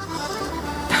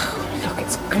 Look,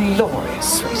 it's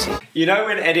glorious, sweetie. You know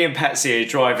when Eddie and Patsy are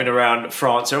driving around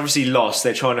France, they're obviously lost,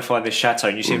 they're trying to find this chateau,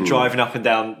 and you see them driving up and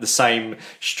down the same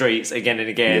streets again and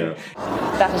again.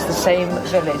 Yeah. That is the same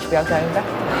village we are going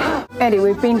back to. Eddie,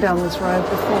 we've been down this road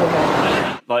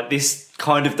before. Like, this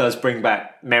kind of does bring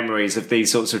back memories of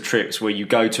these sorts of trips where you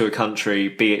go to a country,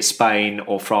 be it Spain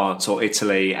or France or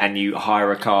Italy, and you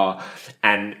hire a car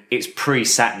and it's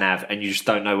pre-sat-nav and you just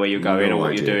don't know where you're going No or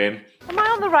what idea. you're doing. Am I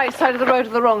on the right side of the road or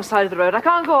the wrong side of the road? I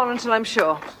can't go on until I'm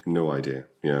sure. No idea.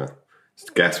 Yeah. It's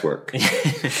guesswork.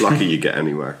 Lucky you get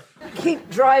anywhere. Keep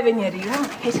driving, Eddie. You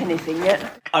haven't hit anything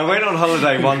yet. I went on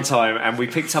holiday one time and we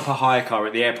picked up a hire car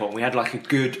at the airport and we had like a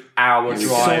good hour drive.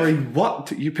 Sorry,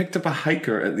 what? You picked up a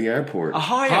hiker at the airport? A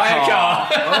hire Car.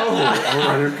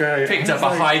 Oh, okay. Picked up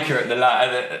a hiker at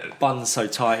the Bun so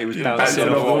tight it was bouncing bouncing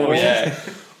off off. the wall. Yeah.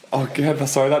 Oh, God,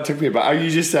 sorry, that took me a bit. You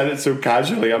just said it so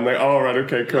casually. I'm like, oh, right,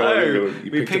 okay, cool. No, You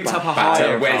we picked up a Back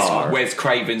hire to car. Wes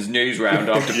Craven's news round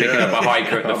after picking up a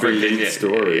hiker at the That'd be a freaking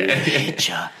lead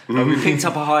story. And we picked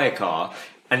up a hire car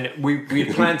And we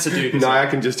had planned to do this. Now I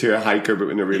can just hear a hiker, but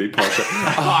in a really posh.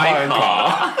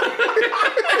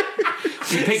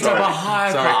 We picked up a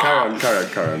hire Sorry, car.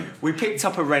 carry on. We picked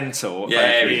up a rental. Yeah,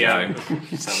 there we go.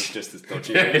 Sounds just as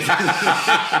dodgy.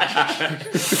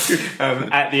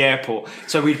 At the airport.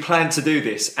 So we'd planned to do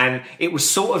this, and it was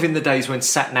sort of in the days when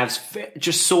sat-navs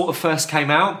just sort of first came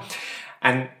out.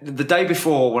 And the day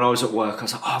before, when I was at work, I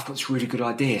was like, I've got this really good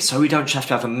idea. So we don't just have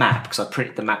to have a map, because I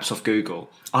printed the maps off Google.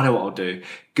 I know what I'll do.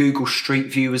 Google Street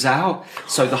View was out.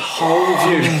 So the whole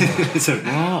view...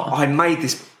 I made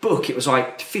this book. It was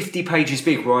like 50 pages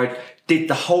big, where I did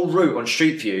the whole route on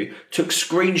Street View, took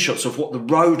screenshots of what the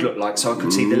road looked like so I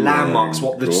could see the landmarks,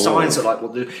 what the signs looked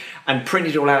like, and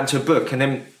printed it all out into a book. And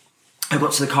then I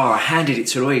got to the car, I handed it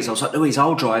to Louise. I was like, Louise,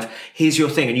 I'll drive. Here's your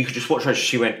thing. And you could just watch her.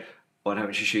 She went... Why don't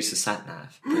you just use the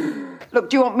sat-nav?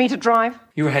 Look, do you want me to drive?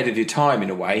 You were ahead of your time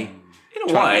in a way. In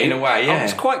a way, yeah. It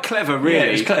was quite clever, really. Yeah,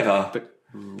 it was clever,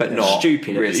 but not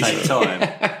stupid really. at the same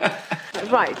time.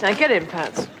 Right, now get in,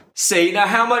 Pats. See, now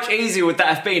how much easier would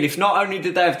that have been if not only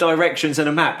did they have directions and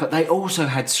a map, but they also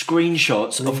had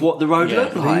screenshots of what the road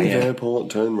looked like? Leave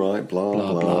airport, turn right,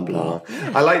 blah, blah.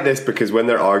 I like this because when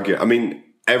they're arguing, I mean,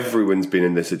 everyone's been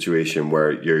in this situation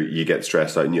where you get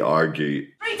stressed out and you argue.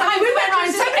 We went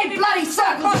round so many bloody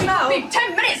circles. No. We've been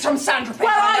 10 minutes from Sandra. Well,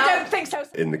 I don't think so.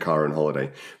 In the car on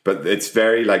holiday, but it's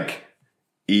very like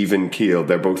even keeled.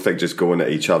 They're both like just going at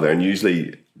each other, and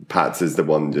usually Pats is the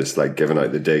one just like giving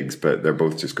out the digs, but they're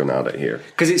both just going at it here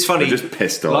Because it's funny, they're just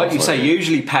pissed off. Like you say, they?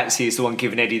 usually Patsy is the one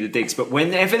giving Eddie the digs, but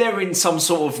whenever they're in some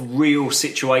sort of real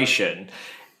situation,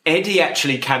 Eddie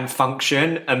actually can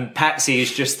function, and Patsy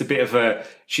is just a bit of a.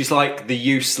 She's like the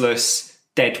useless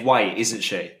dead weight, isn't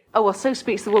she? Oh, well, so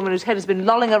speaks the woman whose head has been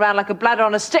lolling around like a bladder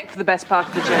on a stick for the best part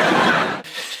of the journey.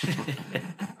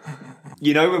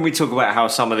 You know, when we talk about how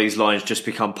some of these lines just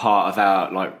become part of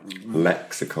our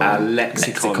lexicon. Our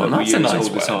lexicon that we That's a use nice all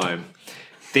the word. time.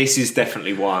 This is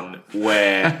definitely one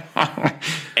where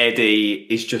Eddie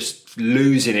is just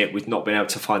losing it with not being able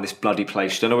to find this bloody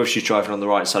place. She don't know if she's driving on the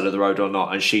right side of the road or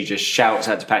not, and she just shouts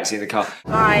out to Patsy in the car,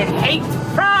 I hate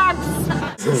France!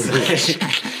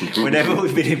 Whenever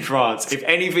we've been in France, if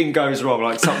anything goes wrong,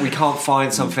 like we can't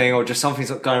find something, or just something's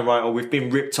not going right, or we've been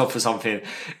ripped off for something,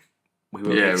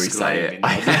 we say it.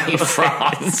 I hate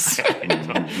France.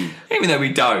 Even though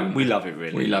we don't. We love it,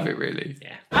 really. We love it, really.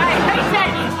 Yeah.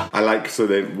 I like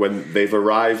when they've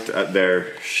arrived at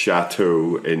their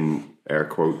chateau in air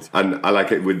quotes, and I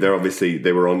like it with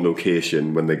they were on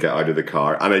location when they get out of the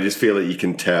car, and I just feel that you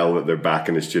can tell that they're back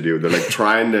in the studio. They're like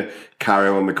trying to carry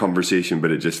on the conversation,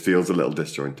 but it just feels a little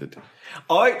disjointed.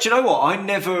 Do you know what? I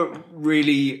never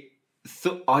really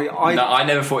thought. I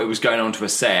never thought it was going on to a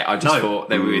set. I just thought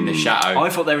they were in the chateau. I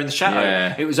thought they were in the chateau.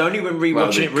 Yeah. It was only when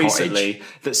rewatching it recently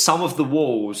that some of the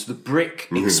walls, the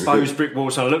exposed brick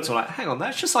walls, I looked, I'm like, hang on,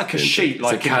 that's just like a sheet,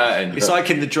 a curtain. It's like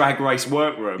in the drag race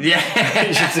workroom. Yeah.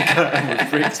 It's just a curtain with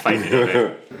bricks painted on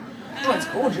it. Oh, it's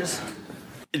gorgeous.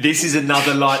 This is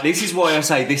another line. This is why I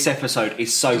say this episode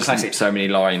is so classic. So many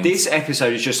lines. This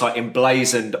episode is just like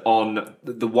emblazoned on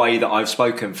the way that I've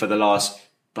spoken for the last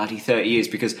bloody 30 years,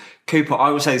 because Cooper, I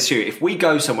will say this to you, if we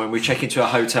go somewhere and we check into a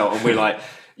hotel and we're like,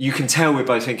 you can tell we're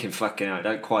both thinking, fucking hell, it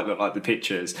don't quite look like the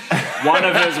pictures. One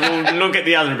of us will look at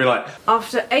the other and be like,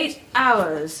 After 8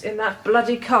 hours in that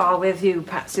bloody car with you,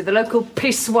 Patsy, the local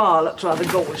pissoir looked rather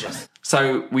gorgeous.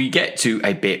 So we get to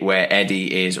a bit where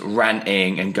Eddie is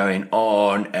ranting and going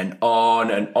on and on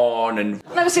and on and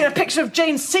Never seen a picture of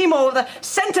Jane Seymour with a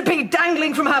centipede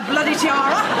dangling from her bloody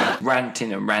tiara.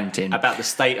 ranting and ranting about the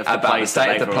state of the about place. the state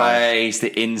that of the they've arrived. place,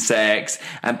 the insects,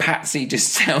 and Patsy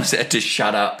just tells her to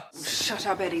shut up. Shut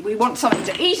up, Eddie. We want something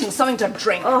to eat and something to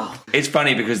drink. Oh, It's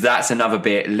funny because that's another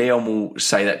bit. Leon will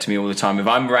say that to me all the time. If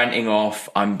I'm ranting off,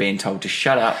 I'm being told to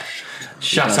shut up.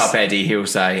 Shut up, Eddie, he'll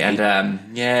say. And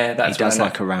that's He does when I know.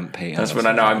 like a rant, Peter. That's when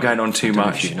I know I'm going on too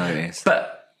much. If you've noticed.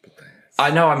 But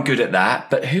I know I'm good at that.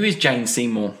 But who is Jane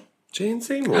Seymour? Jane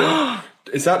Seymour?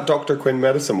 Is that Dr. Quinn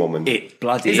Medicine Woman? It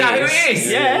bloody Is that who it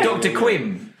is? Yeah. Dr.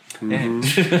 Quinn.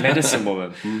 Medicine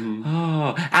woman.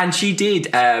 Oh, and she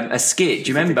did a skit.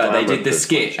 Do you remember? They did the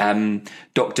skit,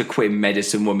 Dr. Quinn,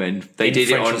 Medicine Woman. They did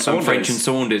French it and on French and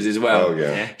Saunders as well. Oh,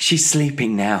 yeah. She's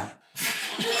sleeping now.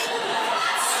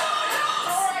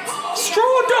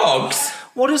 Straw dogs?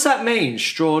 What does that mean,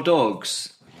 straw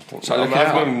dogs? So I've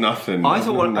done nothing. I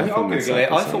thought I've done I'll nothing this Google it.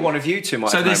 I episode. thought one of you two might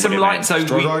So have there's known some what it light. meant. So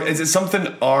Straw we, dog? Is it something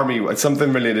army? It's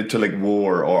something related to like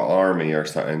war or army or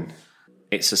something?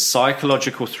 It's a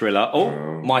psychological thriller.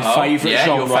 My favourite yeah,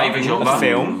 your genre. favourite genre. The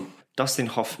film. Dustin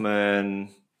Hoffman.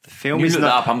 The film You is look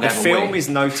that up, I'm the going for film Wii. is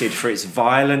noted for its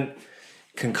violent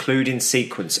concluding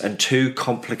sequence and 2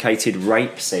 complicated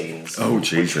rape scenes. Oh,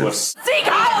 Jesus. Seek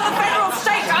Heil, the federal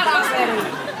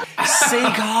state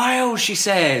Seek Heil, she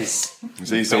says.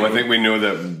 See, so I think we know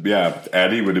that,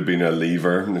 Eddie would have been a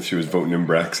leaver if she was voting in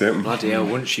Brexit. Bloody hell,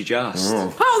 wouldn't she just?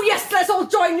 Oh, yes, let's all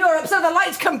join Europe so the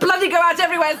lights can bloody go out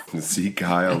everywhere. Seek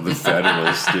Heil, the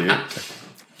federal state.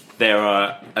 There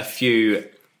are a few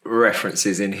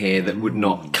references in here that would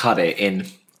not cut it in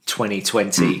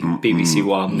 2020 BBC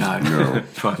One. No.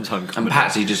 Primetime And comedy.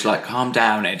 Patsy just like, calm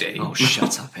down, Eddie. Oh,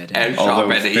 shut up, Eddie. Shut Although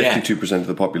up, Eddie, yeah. 52% of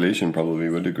the population probably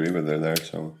would agree with her there,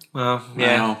 so... Well,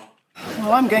 yeah. Wow.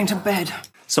 Well, I'm going to bed.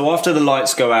 So after the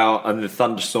lights go out and the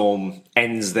thunderstorm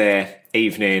ends their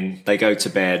evening, they go to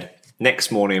bed. Next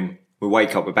morning, we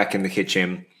wake up, we're back in the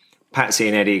kitchen. Patsy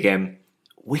and Eddie again.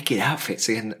 Wicked outfits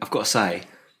again, I've got to say.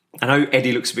 I know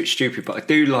Eddie looks a bit stupid, but I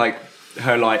do like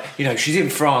her, like, you know, she's in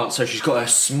France, so she's got her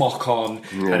smock on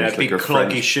and her it's big like her cloggy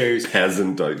French shoes.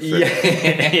 peasant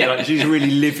outfit. Yeah, like she's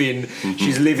really living,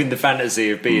 she's living the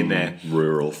fantasy of being there.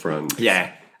 Rural France.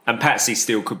 Yeah. And Patsy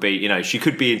still could be, you know, she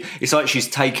could be, it's like she's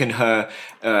taken her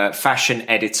fashion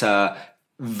editor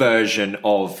version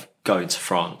of going to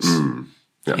France.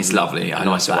 It's lovely. I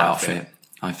Nice like that outfit. outfit.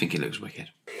 I think it looks wicked.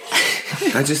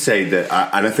 I just say that,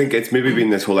 and I think it's maybe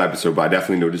been this whole episode, but I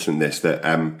definitely noticed in this that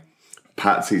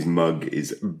Patsy's mug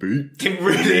is boot. It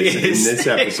really is. In this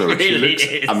episode, It really she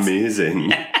looks is.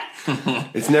 amazing.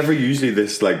 It's never usually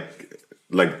this like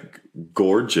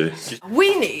gorgeous.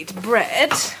 We need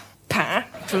bread, pain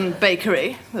from the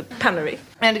bakery, the panery,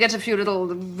 and get a few little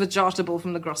vegetable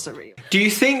from the grocery. Do you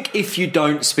think if you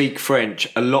don't speak French,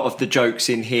 a lot of the jokes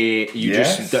in here,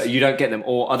 Yes. you don't get them?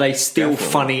 Or are they still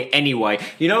Definitely. funny anyway?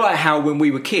 You know, like how when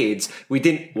we were kids, I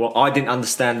didn't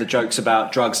understand the jokes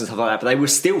about drugs and stuff like that, but they were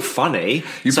still funny.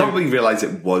 You So- probably realise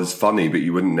it was funny, but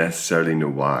you wouldn't necessarily know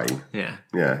why. Yeah.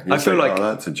 Yeah. I feel like- oh,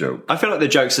 that's a joke. I feel like the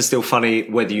jokes are still funny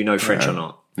whether you know French or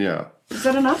not. Yeah. Is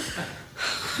that enough?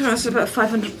 That's about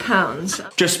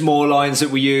 £500. Just more lines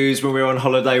that we use when we're on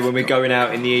holiday, when we're going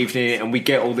out in the evening, and we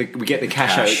get the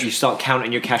cash out. You start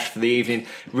counting your cash for the evening.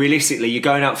 Realistically, you're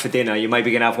going out for dinner. You're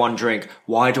maybe going to have one drink.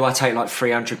 Why do I take like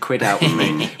 300 quid out with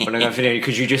me when I go for dinner?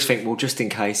 Because you just think, well, just in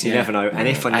case, you never know. And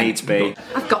if I needs be,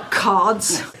 I've got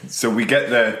cards. So we get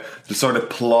the sort of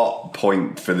plot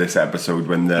point for this episode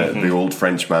when the old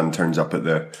Frenchman turns up at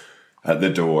the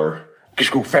door.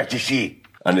 Qu'est-ce que vous faites ici?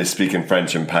 And is speaking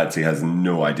French, and Patsy has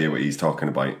no idea what he's talking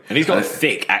about. and he's got a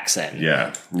thick accent.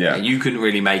 Yeah. You couldn't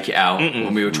really make it out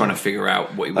when we were trying to figure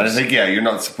out what he And I was. think, you're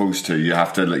not supposed to. You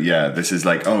have to, this is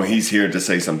like, oh, he's here to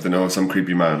say something. Oh, some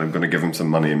creepy man. I'm going to give him some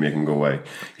money and make him go away.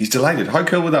 He's delighted. How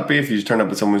cool would that be if you just turn up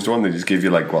at someone's door and they just give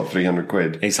you, 300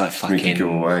 quid? He's like, Make you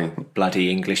go away. fucking bloody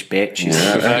English bitch.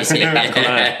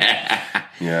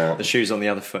 Yeah. The shoe's on the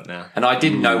other foot now. And I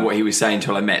didn't know what he was saying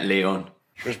until I met Leon.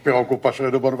 J'espère qu'on passera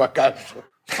de bonnes vacances.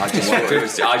 I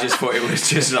just thought it was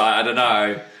just like, I don't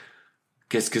know.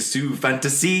 Qu'est-ce que tu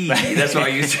fantasy? That's what I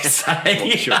used to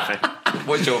say.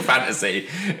 What's your fantasy?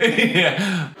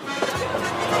 Yeah.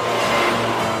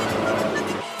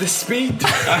 The speed.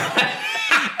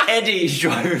 Eddie's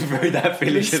driving through that The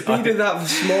village. speed of that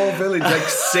small village,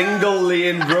 single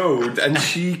lane road, and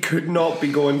she could not be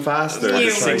going faster.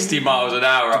 60 miles an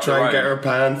hour up the Try and road. get her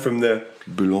pan from the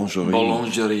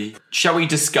boulangerie. Shall we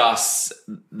discuss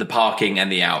the parking and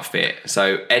the outfit?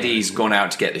 So Eddie's gone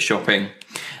out to get the shopping,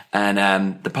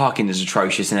 and the parking is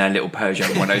atrocious in her little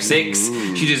Peugeot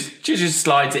 106. She just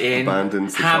slides it in,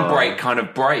 Abandons the car. handbrake kind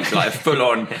of brake, like a full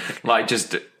on,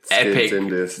 just epic,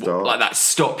 into a stop. like that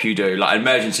stop you do, like an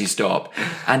emergency stop.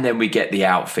 And then we get the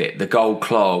outfit, the gold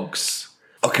clogs.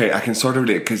 Okay, I can sort of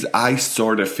relate because I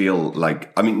sort of feel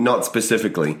like, I mean, not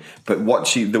specifically, but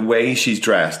the way she's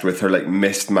dressed with her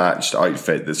mismatched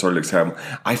outfit that sort of looks terrible.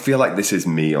 I feel like this is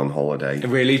me on holiday.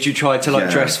 Really? Did you try to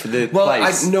dress for the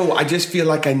place? I just feel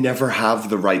like I never have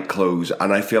the right clothes,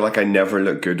 and I feel like I never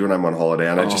look good when I'm on holiday.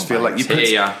 And I just feel like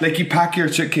you pack your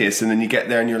suitcase and then you get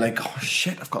there and you're like, oh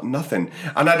shit, I've got nothing.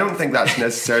 And I don't think that's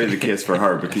necessarily the case for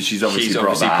her because she's obviously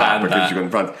brought that planned because that. she's going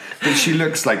to France. But she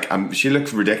looks she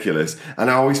looks ridiculous,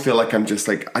 and I always feel like I'm just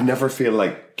I never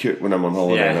feel cute when I'm on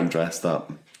holiday and I'm dressed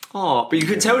up. Oh, but you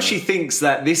can tell she thinks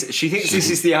this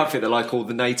is the outfit that all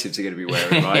the natives are going to be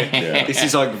wearing, right? Yeah. This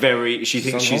is very. She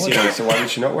thinks she's so why would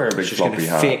she not wear a big she's going floppy to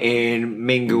hat? fit in,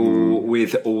 mingle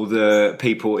with all the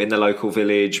people in the local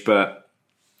village, but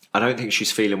I don't think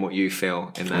she's feeling what you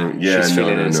feel in that. She's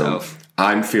feeling it herself.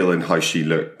 I'm feeling how she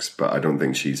looks, but I don't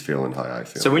think she's feeling how I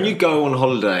feel. So when you go on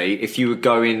holiday, if you were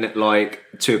going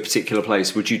to a particular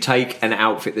place, would you take an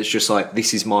outfit that's just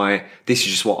this is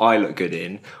just what I look good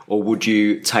in, or would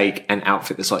you take an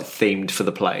outfit that's themed for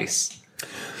the place?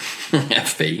 A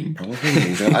theme.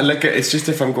 Probably. I like it. It's just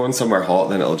if I'm going somewhere hot,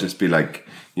 then it'll just be like,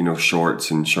 you know,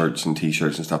 shorts and shirts and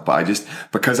t-shirts and stuff. But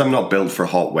because I'm not built for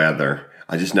hot weather,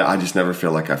 I just never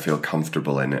feel like I feel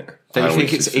comfortable in it. Do you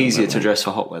think it's easier to dress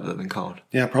for hot weather than cold?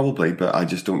 Yeah, probably, but I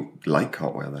just don't like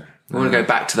hot weather. I want to go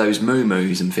back to those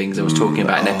moo-moos and things I was talking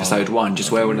about in episode 1. Just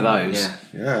wear one of those.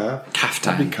 Yeah.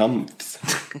 Caftan. Cunts.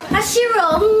 That's you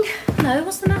wrong. No,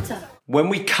 what's the matter? When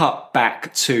we cut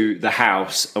back to the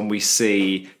house and we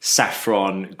see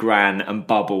Saffron, Gran and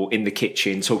Bubble in the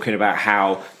kitchen talking about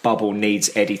how Bubble needs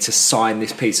Eddie to sign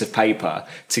this piece of paper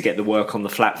to get the work on the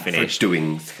flat finished. For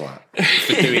doing flat.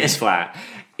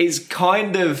 It's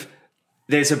kind of...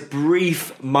 There's a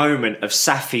brief moment of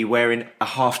Safi wearing a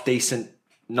half-decent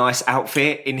nice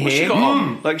outfit in here. She got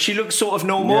on? Like, she looks sort of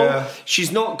normal. Yeah.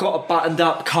 She's not got a buttoned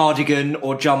up cardigan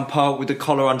or jumper with a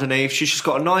collar underneath. She's just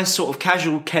got a nice sort of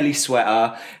casual Kelly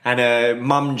sweater and her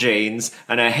mum jeans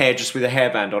and her hair just with a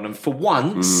hairband on. And for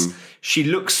once, she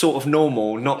looks sort of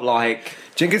normal, not like...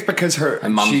 Do you think it's because her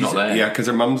mum's not there? Yeah, because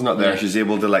her mum's not there. Yeah. She's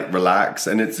able to like relax,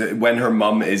 and it's when her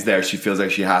mum is there, she feels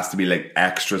like she has to be like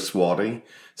extra swatty.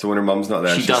 So when her mum's not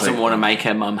there, She she's doesn't like, want to make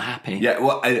her mum happy. Yeah,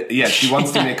 well, she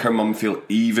wants to make her mum feel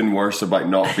even worse about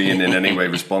not being in any way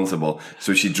responsible.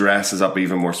 So she dresses up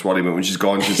even more swatty. But when she's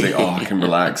gone, she's like, "Oh, I can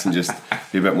relax and just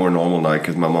be a bit more normal now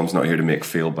because my mum's not here to make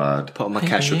feel bad." Put on my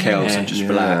casual curls and just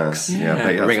relax. Yeah, I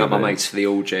bet that's Ring up my what it mates for the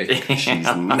orgy. She's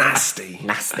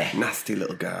nasty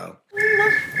little girl.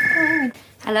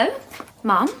 Hello?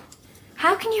 Mum?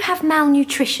 How can you have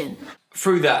malnutrition?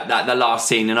 Through the last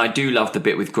scene, and I do love the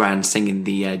bit with Gran singing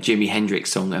the Jimi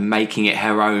Hendrix song and making it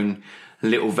her own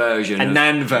little version.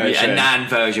 Nan version. Yeah, a Nan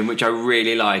version, which I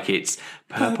really like. It's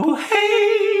Purple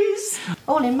Haze.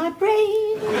 All in my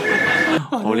brain.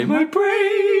 All in my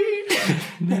brain.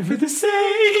 Never the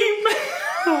same.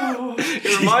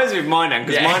 It reminds me of my Nan,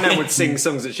 because my Nan would sing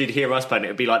songs that she'd hear us playing. It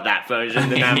would be like that version,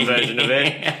 the Nan version of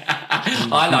it.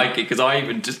 I like it because I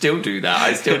even still do that.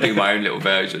 I still do my own little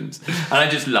versions, and I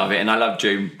just love it. And I love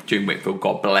June Whitfield.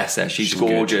 God bless her. She's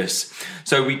gorgeous. Good.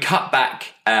 So we cut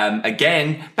back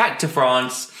again back to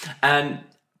France, and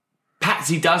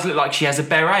Patsy does look like she has a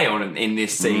beret on in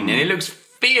this scene, and it looks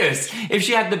fierce. If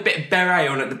she had the bit beret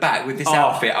on at the back with this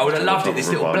outfit, I would have loved it. This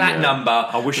little black number.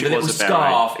 I wish with it a was little a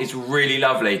beret. scarf. It's really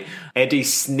lovely. Eddie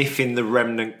sniffing the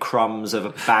remnant crumbs of a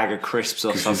bag of crisps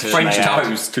or something. French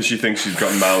toast. Because she thinks she's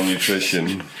got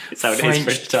malnutrition. So it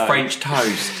is French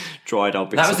toast. Dried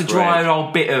old bits. That was a of dried bread.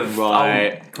 old bit of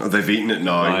right. Oh, they've eaten it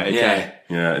now. Right, okay.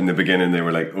 Yeah. In the beginning, they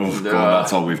were like, "Oh God,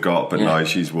 that's all we've got." But now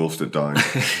she's wolfed it down.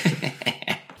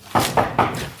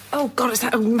 Oh, God, it's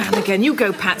that old man again. You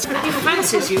go, Pat. He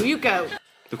fancies you. You go.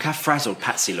 Look how frazzled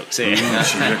Patsy looks here.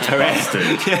 She looked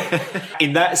bastard.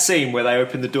 In that scene where they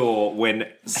open the door when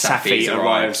Safi's Safi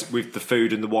arrives with the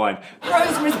food and the wine,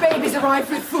 Rosemary's baby's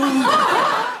arrived with food.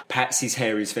 Patsy's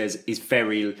hair is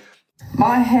very...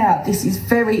 My hair, this is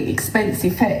very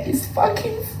expensive hair, is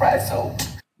fucking frazzled.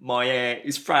 My hair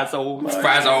is frazzled.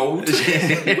 Frazzled.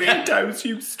 Windows,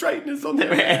 you straighteners on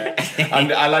their hair.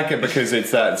 And I like it because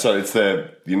it's that. So it's the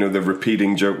the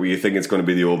repeating joke where you think it's going to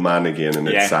be the old man again, and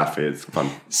it's Safi. It's fun.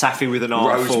 Safi with an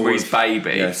armful Rosemary's of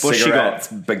baby. Yeah, What's she got?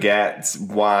 cigarettes, baguettes,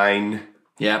 wine.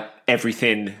 Yeah.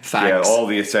 everything. Facts. Yeah, all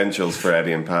the essentials for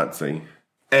Eddie and Patsy.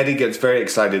 Eddie gets very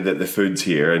excited that the food's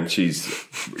here and she's,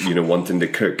 wanting to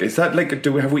cook. Is that like,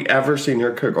 have we ever seen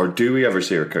her cook, or do we ever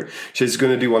see her cook? She's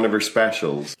going to do one of her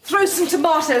specials. Throw some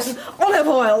tomatoes and olive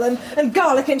oil and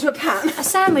garlic into a pan. A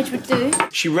sandwich would do.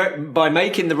 By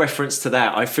making the reference to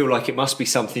that, I feel like it must be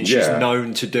something she's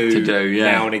known to do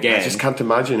now and again. I just can't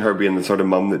imagine her being the sort of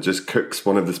mum that just cooks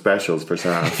one of the specials for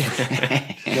Saf.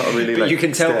 Not really. But you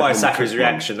can tell by Safi's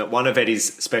reaction that one of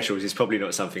Eddie's specials is probably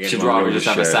not something she'd rather just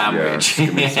have a sandwich. Yeah,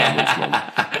 give me a sandwich, Mum.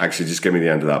 Actually, just give me the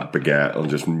end of that baguette. I'll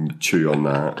just chew on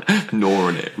that.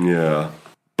 Gnawing it. Yeah.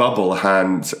 Bubble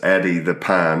hands Eddie the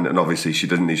pan, and obviously she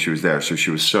didn't know she was there, so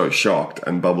she was so shocked.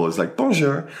 And Bubble is like,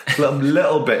 bonjour. A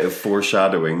little bit of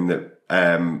foreshadowing that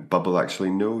Bubble actually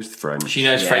knows French. She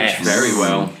knows French very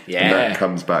well. Yeah. And that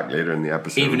comes back later in the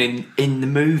episode. Even in the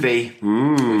movie,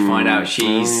 we find out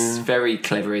she's very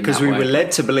clever in that way. Because we were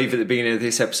led to believe at the beginning of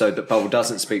this episode that Bubble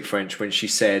doesn't speak French when she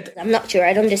said, I'm not sure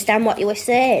I'd understand what you were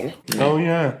saying. Oh,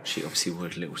 yeah. She obviously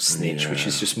was a little snitch, which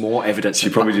is just more evidence. She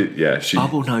probably did, yeah.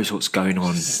 Bubble knows what's going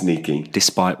on. Sneaky.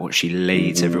 Despite what she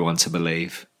leads everyone to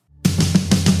believe.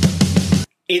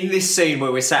 In this scene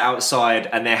where we're sat outside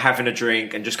and they're having a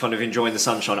drink and just kind of enjoying the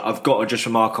sunshine, I've got to just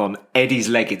remark on Eddie's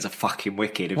leggings are fucking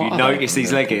wicked. Have you noticed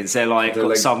these leggings? They're like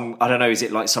got some, I don't know, is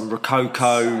it like some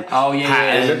Rococo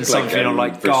pattern, They look something like, on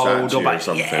like Versace gold or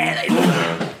something. Yeah, they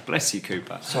look Bless you,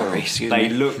 Cooper. Sorry, excuse me.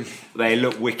 They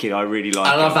look wicked. I really like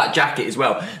I love it. that jacket as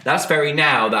well. That's very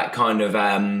now, that kind of...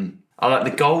 I like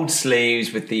the gold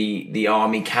sleeves with the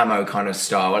army camo kind of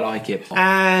style. I like it.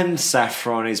 And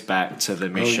Saffron is back to the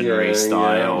missionary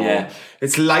style. Yeah.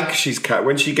 It's like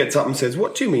when she gets up and says,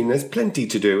 "What do you mean? There's plenty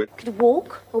to do." Could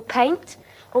walk, or paint,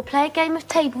 or play a game of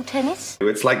table tennis.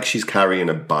 It's like she's carrying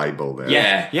a Bible there.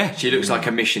 Yeah. She looks like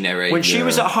a missionary. When she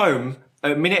was at home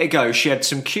a minute ago, she had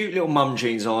some cute little mum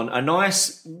jeans on, a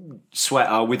nice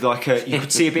sweater with you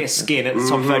could see a bit of skin at the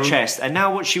top of her chest. And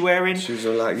now what's she wearing? She's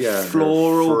like,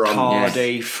 floral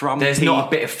cardi, frumpy. There's not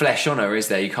a bit of flesh on her, is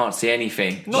there? You can't see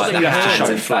anything. Not like that the you have to hands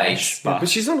show and flesh, face. but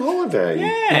she's on holiday.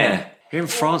 Yeah. You're in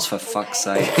France, for fuck's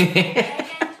sake.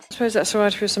 I suppose that's all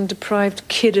right if you're some deprived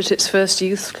kid at its first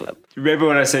youth club. Remember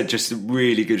when I said just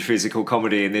really good physical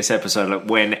comedy in this episode, like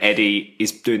when Eddie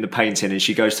is doing the painting and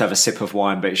she goes to have a sip of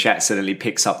wine, but she accidentally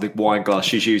picks up the wine glass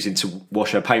she's using to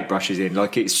wash her paintbrushes in.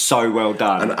 Like, it's so well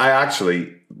done. And I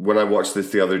actually, when I watched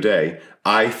this the other day,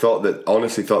 I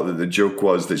honestly thought that the joke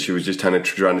was that she was just trying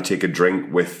to take a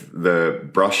drink with the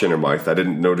brush in her mouth. I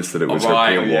didn't notice that it was her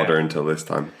paint water until this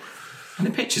time. And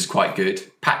the picture's quite good.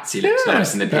 Patsy looks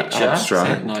nice in the picture.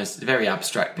 Abstract. It's a nice, very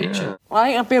abstract picture. Well, I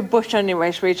think I'll be a bush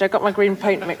anyway, sweetie. I got my green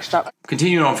paint mixed up.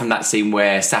 Continuing on from that scene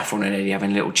where Saffron and Eddie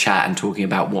having a little chat and talking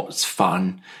about what's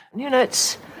fun. You know,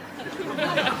 it's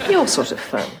your sort of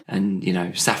fun. And,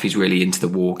 Safi's really into the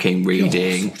walking,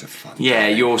 reading. Your sort of fun. Yeah,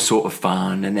 your sort of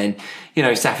fun. And then,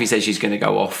 Safi says she's going to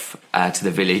go off to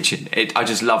the village. And I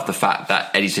just love the fact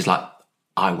that Eddie's just like,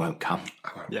 I won't come.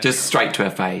 Just straight to her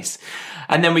face.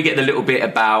 And then we get the little bit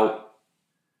about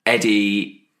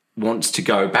Eddie wants to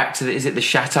go back to is it the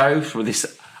chateau for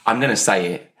this, I'm going to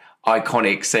say it,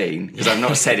 iconic scene, because I've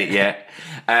not said it yet.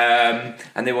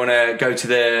 And they want to go to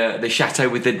the chateau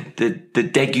with the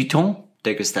degustation.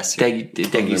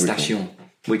 Degustation,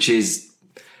 which is...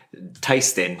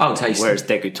 tasting. Oh, tasting. Whereas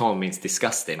degoutant means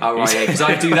disgusting. Oh, right, yeah, because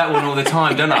I do that one all the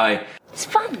time, don't I? It's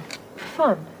fun.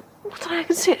 Fun. I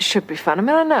can see it should be fun. I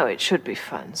mean, I know it should be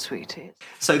fun, sweetie.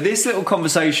 So this little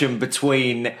conversation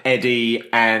between Eddie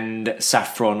and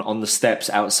Saffron on the steps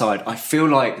outside, I feel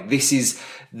like this is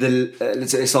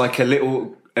it's like a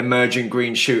little emerging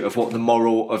green shoot of what the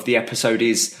moral of the episode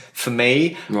is for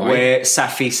me, where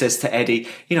Safi says to Eddie,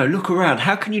 look around,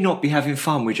 how can you not be having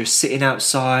fun? We're just sitting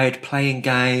outside playing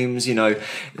games,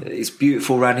 it's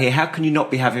beautiful around here, how can you not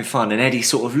be having fun? And Eddie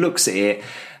sort of looks at it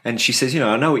and she says,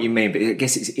 I know what you mean, but I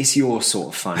guess it's your sort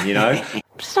of fun,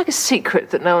 It's like a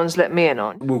secret that no one's let me in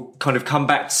on. We'll kind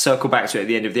of circle back to it at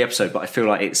the end of the episode, but I feel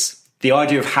like it's the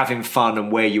idea of having fun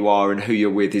and where you are and who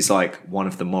you're with is like one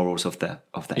of the morals of the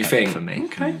episode for me.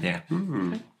 Okay. Yeah.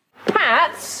 Mm-hmm.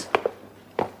 Pat,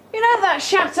 you know that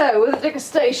chateau with the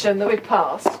degustation that we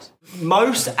passed?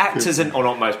 Most actors,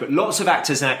 not most, but lots of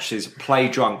actors and actresses play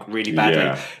drunk really badly.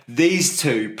 Yeah. These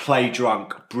two play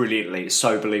drunk brilliantly. It's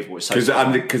so believable. It's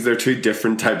so Because they're two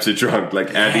different types of drunk.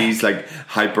 Like Eddie's like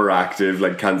hyperactive,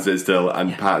 like can't sit still,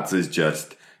 and Pat's is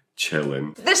just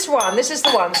chilling. This is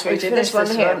the one, sweetie. This one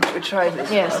here. We tried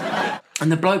this. Yes.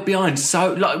 And the bloke behind,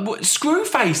 screw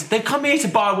face. They've come here to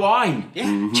buy wine. Yeah.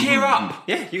 Mm-hmm. Cheer up.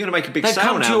 Yeah, you're going to make a big They've sale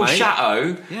come now, to your mate.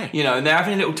 chateau, Yeah. and they're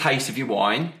having a little taste of your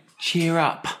wine. Cheer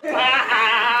up.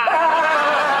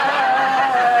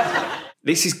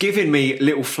 This is giving me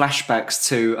little flashbacks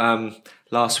to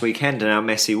last weekend and how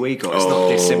messy we got. It's not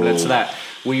dissimilar to that.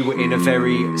 We were in a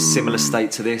very similar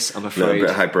state to this, I'm A afraid. little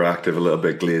bit hyperactive, a little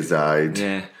bit glazed-eyed.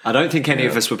 Yeah. I don't think any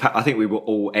of us were... I think we were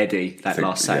all Eddie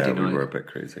last Saturday night. we were a bit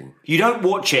crazy. You don't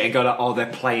watch it and go like, oh, they're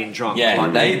playing drunk. Yeah,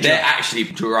 Like, they're actually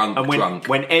drunk. And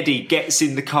when Eddie gets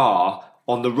in the car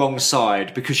on the wrong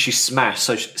side because she's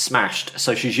smashed,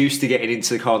 so she's used to getting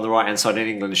into the car on the right hand side in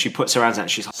England, and she puts her hands out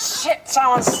and she's like, Shit,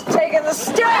 someone's taking the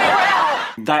steering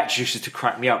wheel! that used to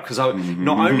crack me up because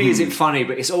not only is it funny,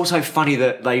 but it's also funny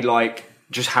that they like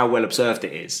just how well observed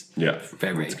it is. Yeah,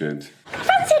 Very. that's good.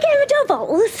 Fancy a game of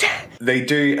doubles? They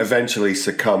do eventually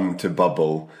succumb to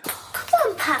Bubble.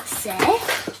 Come on, Patsy.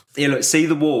 Yeah, look, see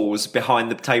the walls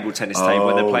behind the table tennis table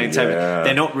when they're playing table. yeah.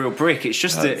 They're not real brick. It's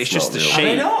just a That's sheet. not real. Are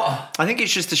they not? I think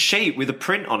it's just a sheet with a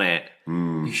print on it.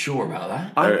 You sure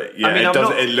about that?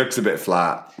 It looks a bit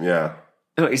flat. Yeah.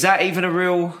 Look, is that even a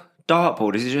real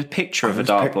dartboard? Is it just a picture of a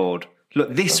dartboard?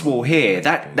 Look, this wall here,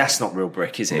 that's not real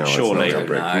brick, is it? No, Surely. it's not real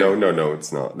brick. No,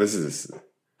 it's not. This is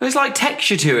There's like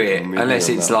texture to it, unless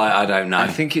it's like, I don't know. I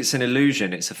think it's an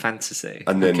illusion. It's a fantasy.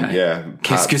 And then,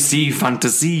 Qu'est-ce que c'est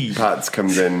fantasy? Pats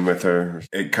comes in with her.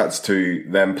 It cuts to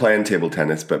them playing table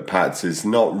tennis, but Pats is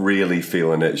not really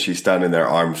feeling it. She's standing there,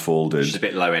 arms folded. She's a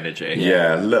bit low energy.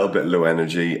 Yeah, a little bit low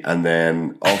energy. And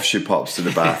then off she pops to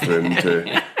the bathroom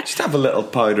to just have a little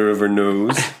powder of her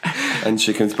nose. And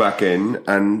she comes back in,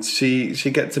 and she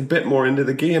gets a bit more into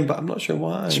the game, but I'm not sure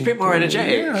why. She's a bit more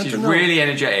energetic. Yeah, She's really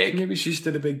energetic. Maybe she's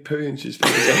did a big poo and she's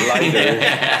feeling a bit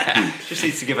lighter. Just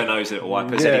needs to give her nose a little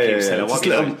wipe. As Eddie keeps telling her, wipe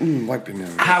your nose. Wipe your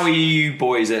nose. How are you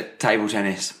boys at table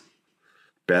tennis?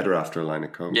 Better after a line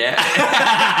of coke. Yeah.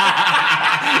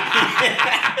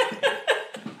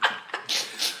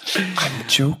 I'm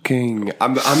joking.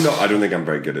 I'm not. I don't think I'm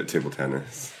very good at table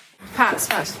tennis. Pats.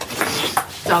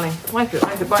 Darling, wipe it.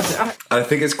 I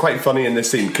think it's quite funny in this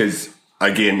scene because,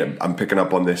 again, I'm picking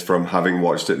up on this from having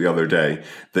watched it the other day,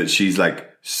 that she's like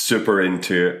super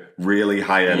into it, really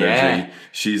high energy. Yeah.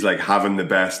 She's like having the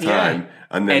best time.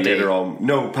 And then Eddie. later on,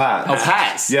 no, Pat. Oh,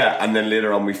 Pats. Yeah, and then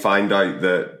later on we find out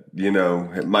that,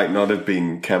 it might not have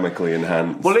been chemically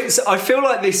enhanced. Well, I feel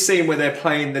like this scene where they're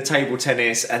playing the table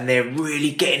tennis and they're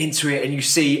really getting into it, and you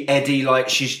see Eddie, like,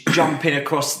 she's jumping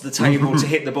across the table to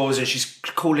hit the balls and she's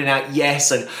calling out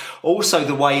yes, and also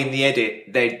the way in the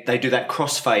edit they do that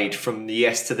crossfade from the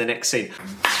yes to the next scene.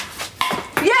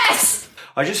 Yes!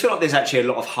 I just feel like there's actually a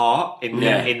lot of heart in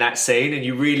that scene, and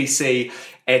you really see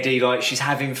Eddie, like, she's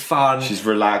having fun. She's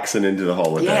relaxing into the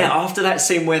holiday. Yeah, after that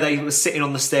scene where they were sitting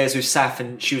on the stairs with Saf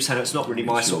and she was saying, it's not really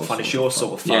my sort of fun, it's your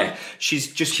sort of fun. Yeah. She's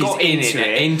Got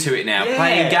into it now, Yeah.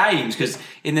 playing games, because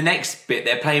in the next bit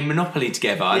they're playing Monopoly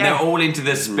together, and they're all into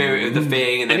the spirit of the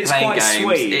thing, and they're it's playing quite games.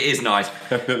 sweet. It is nice.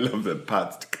 I love that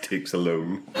Pat takes a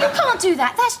loan. You can't do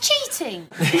that. That's cheating.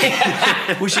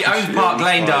 Well, she owns Park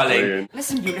Lane, darling.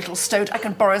 Listen, you little stoat, I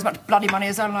can borrow as much bloody money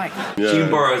as I like. She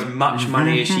can borrow as much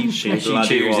money as she bloody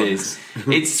chooses.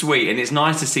 It's sweet, and it's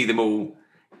nice to see them all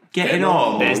getting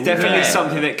on. There's definitely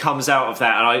something that comes out of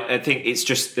that, and I think it's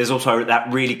just, there's also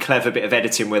that really clever bit of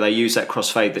editing where they use that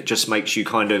crossfade that just makes you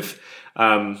kind of,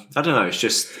 I don't know,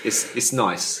 it's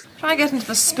nice. Try and get into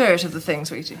the spirit of the thing,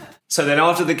 sweetie. So then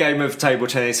after the game of table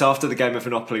tennis, after the game of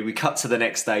Monopoly, we cut to the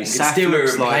next day. It's Saf still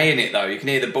looks like, playing it though. You can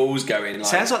hear the balls going. Like,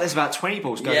 sounds like there's about 20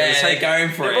 balls going. Yeah, they're going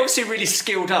for They're it. obviously really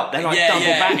skilled up. They're like Yeah, double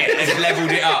yeah. batting. They've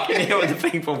levelled it up. You can hear all the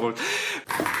ping pong balls.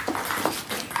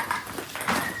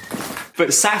 But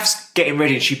Saf's getting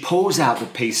ready and she pulls out the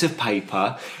piece of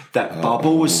paper that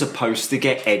Bubble was supposed to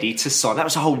get Eddie to sign. That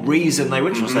was the whole reason they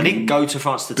went to France. They didn't go to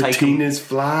France to take him Bettina's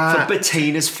flat. for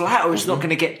Bettina's flat, or it's not going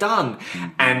to get done.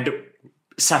 And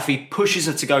Safi pushes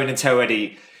her to go in and tell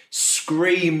Eddie,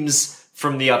 screams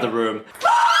from the other room,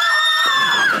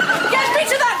 Get me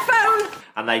to that phone!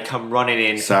 and they come running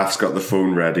in Saf's got the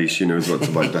phone ready. She knows what's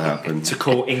about to happen. to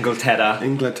call Inglaterra.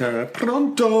 Inglaterra,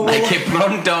 pronto. Make it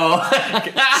pronto.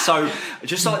 So,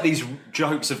 just like these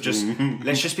jokes of just,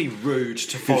 let's just be rude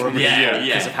to foreign Yeah,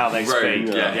 because of how they rude,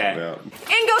 speak. yeah.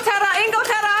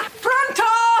 Inglaterra,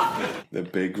 pronto! The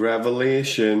big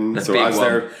revelation. The So big as one.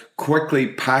 they're quickly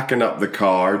packing up the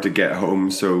car to get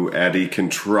home so Eddie can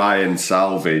try and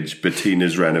salvage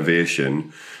Bettina's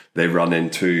renovation, they run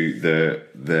into the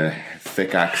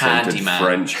thick accented Handyman.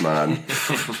 French man.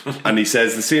 And he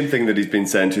says the same thing that he's been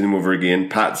saying to them over again.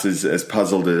 Pat's as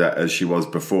puzzled as she was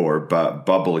before, but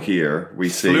Bubble here, we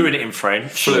see... Fluent in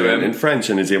French. Fluent in French,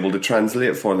 and is able to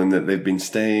translate for them that they've been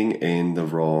staying in the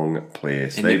wrong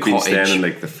place. In They've the been cottage. staying in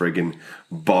like the friggin'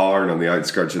 barn on the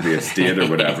outskirts of the estate or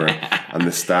whatever, and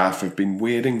the staff have been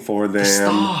waiting for them.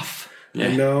 Staff.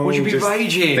 I know. Would you be just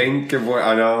raging? Think of what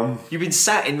I know. You've been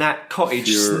sat in that cottage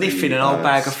Fury sniffing an old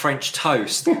bag ass. of French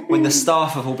toast when the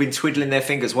staff have all been twiddling their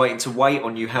fingers waiting to wait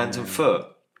on you hand and foot.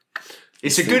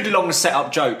 It's a good long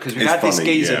set-up joke because we've It's had this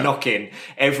funny, geezer yeah. knocking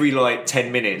every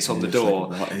 10 minutes on the it's door,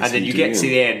 like, what is and then he you get to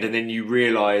doing? the end and then you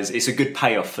realise it's a good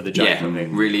payoff for the joke. Yeah, I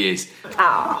think. really is.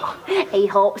 Oh, he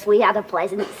hopes we had a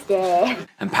pleasant stay.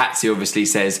 And Patsy obviously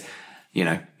says,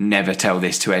 never tell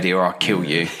this to Eddie or I'll kill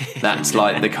you. That's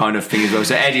like the kind of thing as well.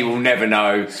 So Eddie will never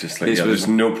know. It's just like, there's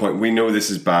no point. We know this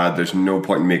is bad. There's no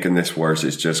point in making this worse.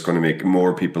 It's just going to make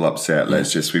more people upset.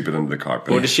 Let's just sweep it under the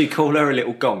carpet. Or does she call her a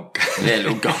little gonk? Yeah,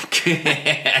 little gonk.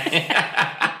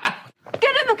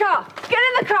 Get in the car! Get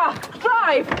in the car!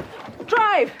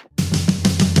 Drive!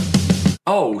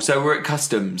 Oh, so we're at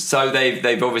customs. So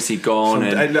they've obviously gone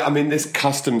and I mean, this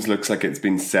customs looks like it's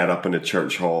been set up in a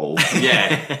church hall.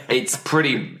 yeah, it's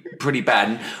pretty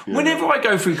bad. And whenever I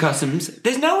go through customs,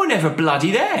 there's no one ever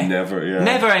bloody there. Never, yeah.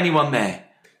 Never anyone there.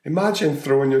 Imagine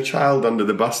throwing your child under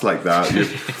the bus like that.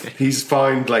 He's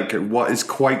found like what is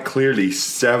quite clearly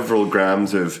several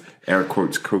grams of air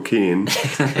quotes cocaine,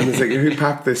 and it's like, who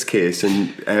packed this case?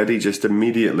 And Eddie just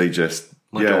immediately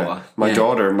my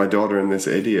daughter, and this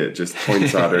idiot just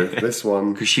points at her. This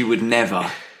one, because she would never,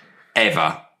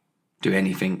 ever do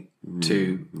anything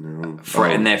to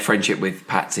threaten their friendship with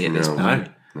Patsy at this point.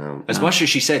 No. As much as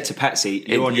she said to Patsy,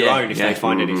 you're on your own if they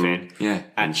find anything. Yeah.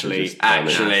 Actually,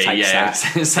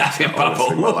 Saf and Bubble.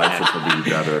 Honestly, my life would probably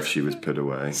be better if she was put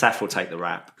away. Saf will take the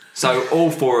rap. So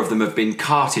all four of them have been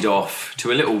carted off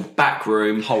to a little back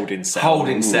room, holding cell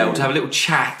to have a little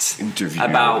chat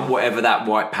about whatever that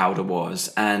white powder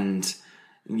was. And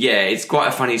yeah, it's quite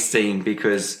a funny scene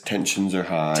because tensions are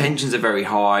high. Tensions are very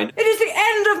high. It is the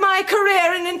end of my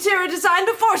career in interior design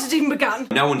before it had even begun.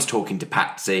 No one's talking to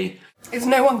Patsy. Is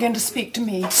no one going to speak to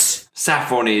me?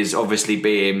 Saffron is obviously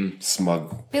being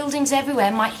smug. Buildings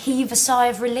everywhere might heave a sigh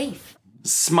of relief.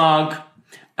 Smug.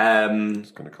 I was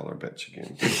going to call her a bitch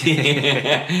again.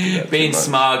 Being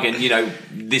smug, and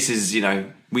this is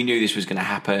we knew this was going to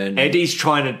happen. Eddie's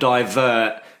trying to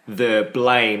divert the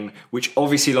blame, which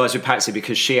obviously lies with Patsy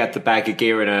because she had the bag of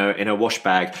gear in her wash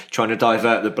bag, trying to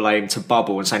divert the blame to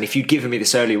Bubble and saying, if you'd given me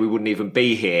this earlier, we wouldn't even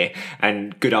be here.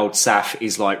 And good old Saf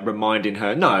is like reminding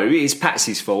her, no, it's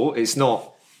Patsy's fault. It's not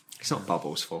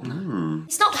Bubble's fault.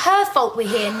 It's not her fault we're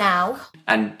here now.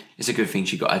 And it's a good thing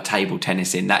she got her table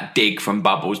tennis in. That dig from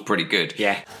Bubble's pretty good.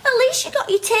 Yeah. At least you got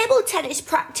your table tennis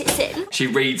practice in. She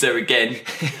reads her again.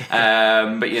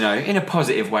 But, in a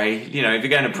positive way. If you're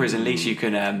going to prison, at least you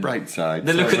can... bright side.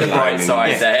 Look at the bright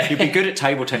side there. You'll be good at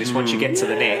table tennis once you get to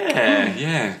the net.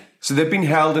 Yeah. So they've been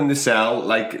held in the cell,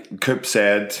 like Coop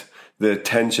said. The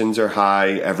tensions are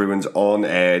high. Everyone's on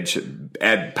edge.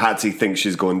 Patsy thinks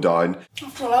she's going down.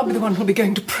 After all, I'll be the one who'll be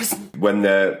going to prison. When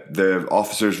the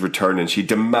officers return and she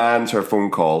demands her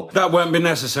phone call. That won't be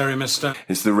necessary, mister.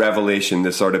 It's the revelation,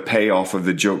 the sort of payoff of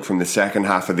the joke from the second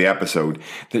half of the episode,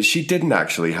 that she didn't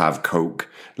actually have coke.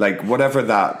 Like, whatever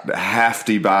that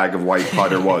hefty bag of white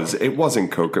powder was, it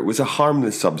wasn't coke. It was a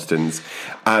harmless substance.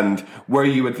 And where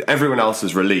everyone else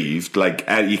is relieved, like,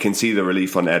 you can see the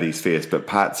relief on Eddie's face, but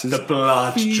Pat's is... The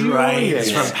blood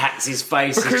drains from Patsy's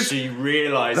face as she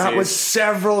realises... That was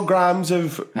several grams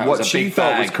of what she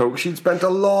thought was coke. She'd spent a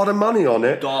lot of money on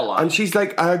it. And she's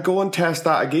like, go and test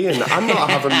that again. I'm not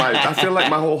having I feel like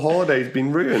my whole holiday's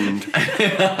been ruined.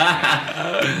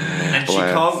 And she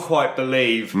can't quite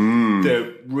believe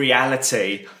the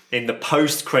reality in the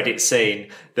post-credit scene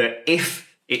that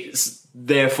if it's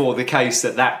therefore the case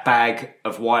that bag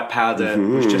of white powder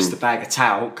was just a bag of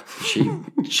talc,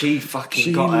 she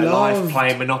fucking got her life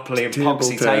playing Monopoly and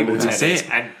Poxy table tennis.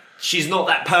 And she's not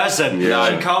that person.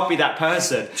 Yeah. She can't be that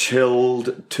person.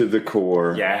 Chilled to the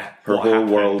core. Yeah. Her whole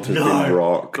world has been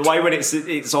rocked. The way when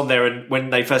it's on there and when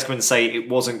they first come in and say it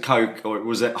wasn't coke or it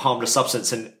was a harmless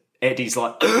substance and Eddie's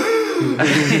like... when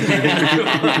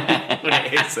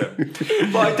it hits him.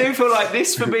 But I do feel like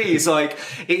this for me is like,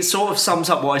 it sort of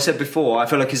sums up what I said before. I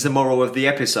feel like it's the moral of the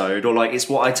episode, or like it's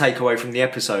what I take away from the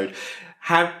episode.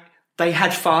 They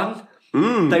had fun.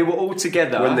 They were all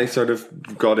together when they sort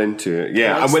of got into it.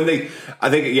 Yeah, and when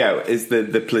it's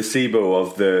the placebo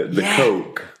of the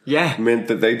coke. Yeah, meant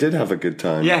that they did have a good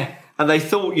time. Yeah. And they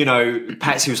thought,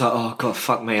 Patsy was like, oh, God,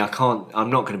 fuck me, I'm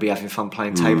not going to be having fun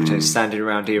playing table tennis, standing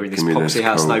around here in this Poxy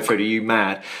house, no food, are you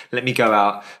mad? Let me go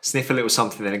out, sniff a little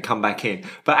something then and come back in.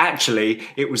 But actually,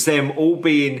 it was them all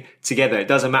being together. It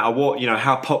doesn't matter what,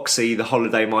 how Poxy the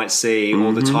holiday might see,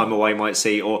 or the time away might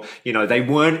see, or, they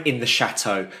weren't in the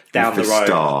chateau down the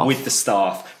road with the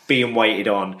staff. Being waited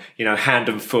on, hand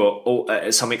and foot, or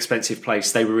at some expensive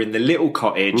place. They were in the little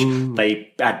cottage.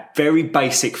 They had very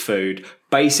basic food,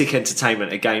 basic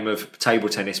entertainment, a game of table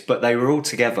tennis, but they were all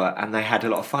together and they had a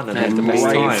lot of fun and they had the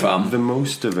best time. The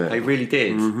most of it. They really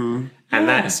did. And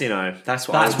that's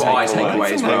what I take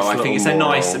away as well. I think it's a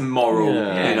nice moral,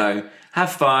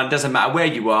 have fun, doesn't matter where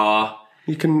you are.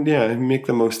 You can, make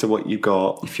the most of what you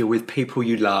got. If you're with people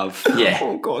you love. Yeah.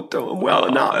 Oh, God, don't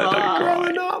welling up.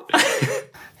 Don't cry.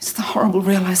 It's the horrible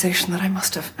realisation that I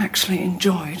must have actually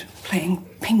enjoyed playing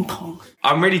ping pong.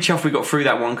 I'm really chuffed we got through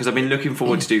that one because I've been looking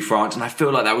forward to do France and I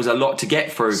feel like that was a lot to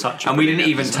get through. And we didn't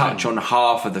even touch on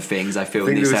half of the things I feel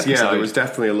in this episode. Yeah, there was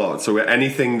definitely a lot. So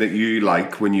anything that you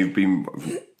like when you've been...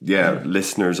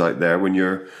 listeners out there, when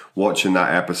you're watching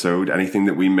that episode, anything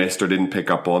that we missed or didn't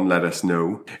pick up on, let us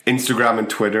know. Instagram and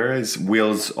Twitter is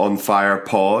Wheels on Fire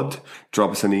Pod. Drop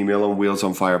us an email on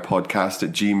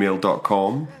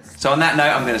wheelsonfirepodcast@gmail.com. So on that note,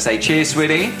 I'm going to say cheers,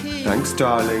 sweetie. Thanks,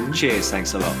 darling. Cheers,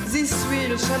 thanks a lot. This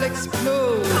wheel shall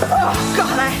explode. Oh,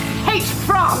 God, I hate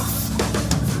France.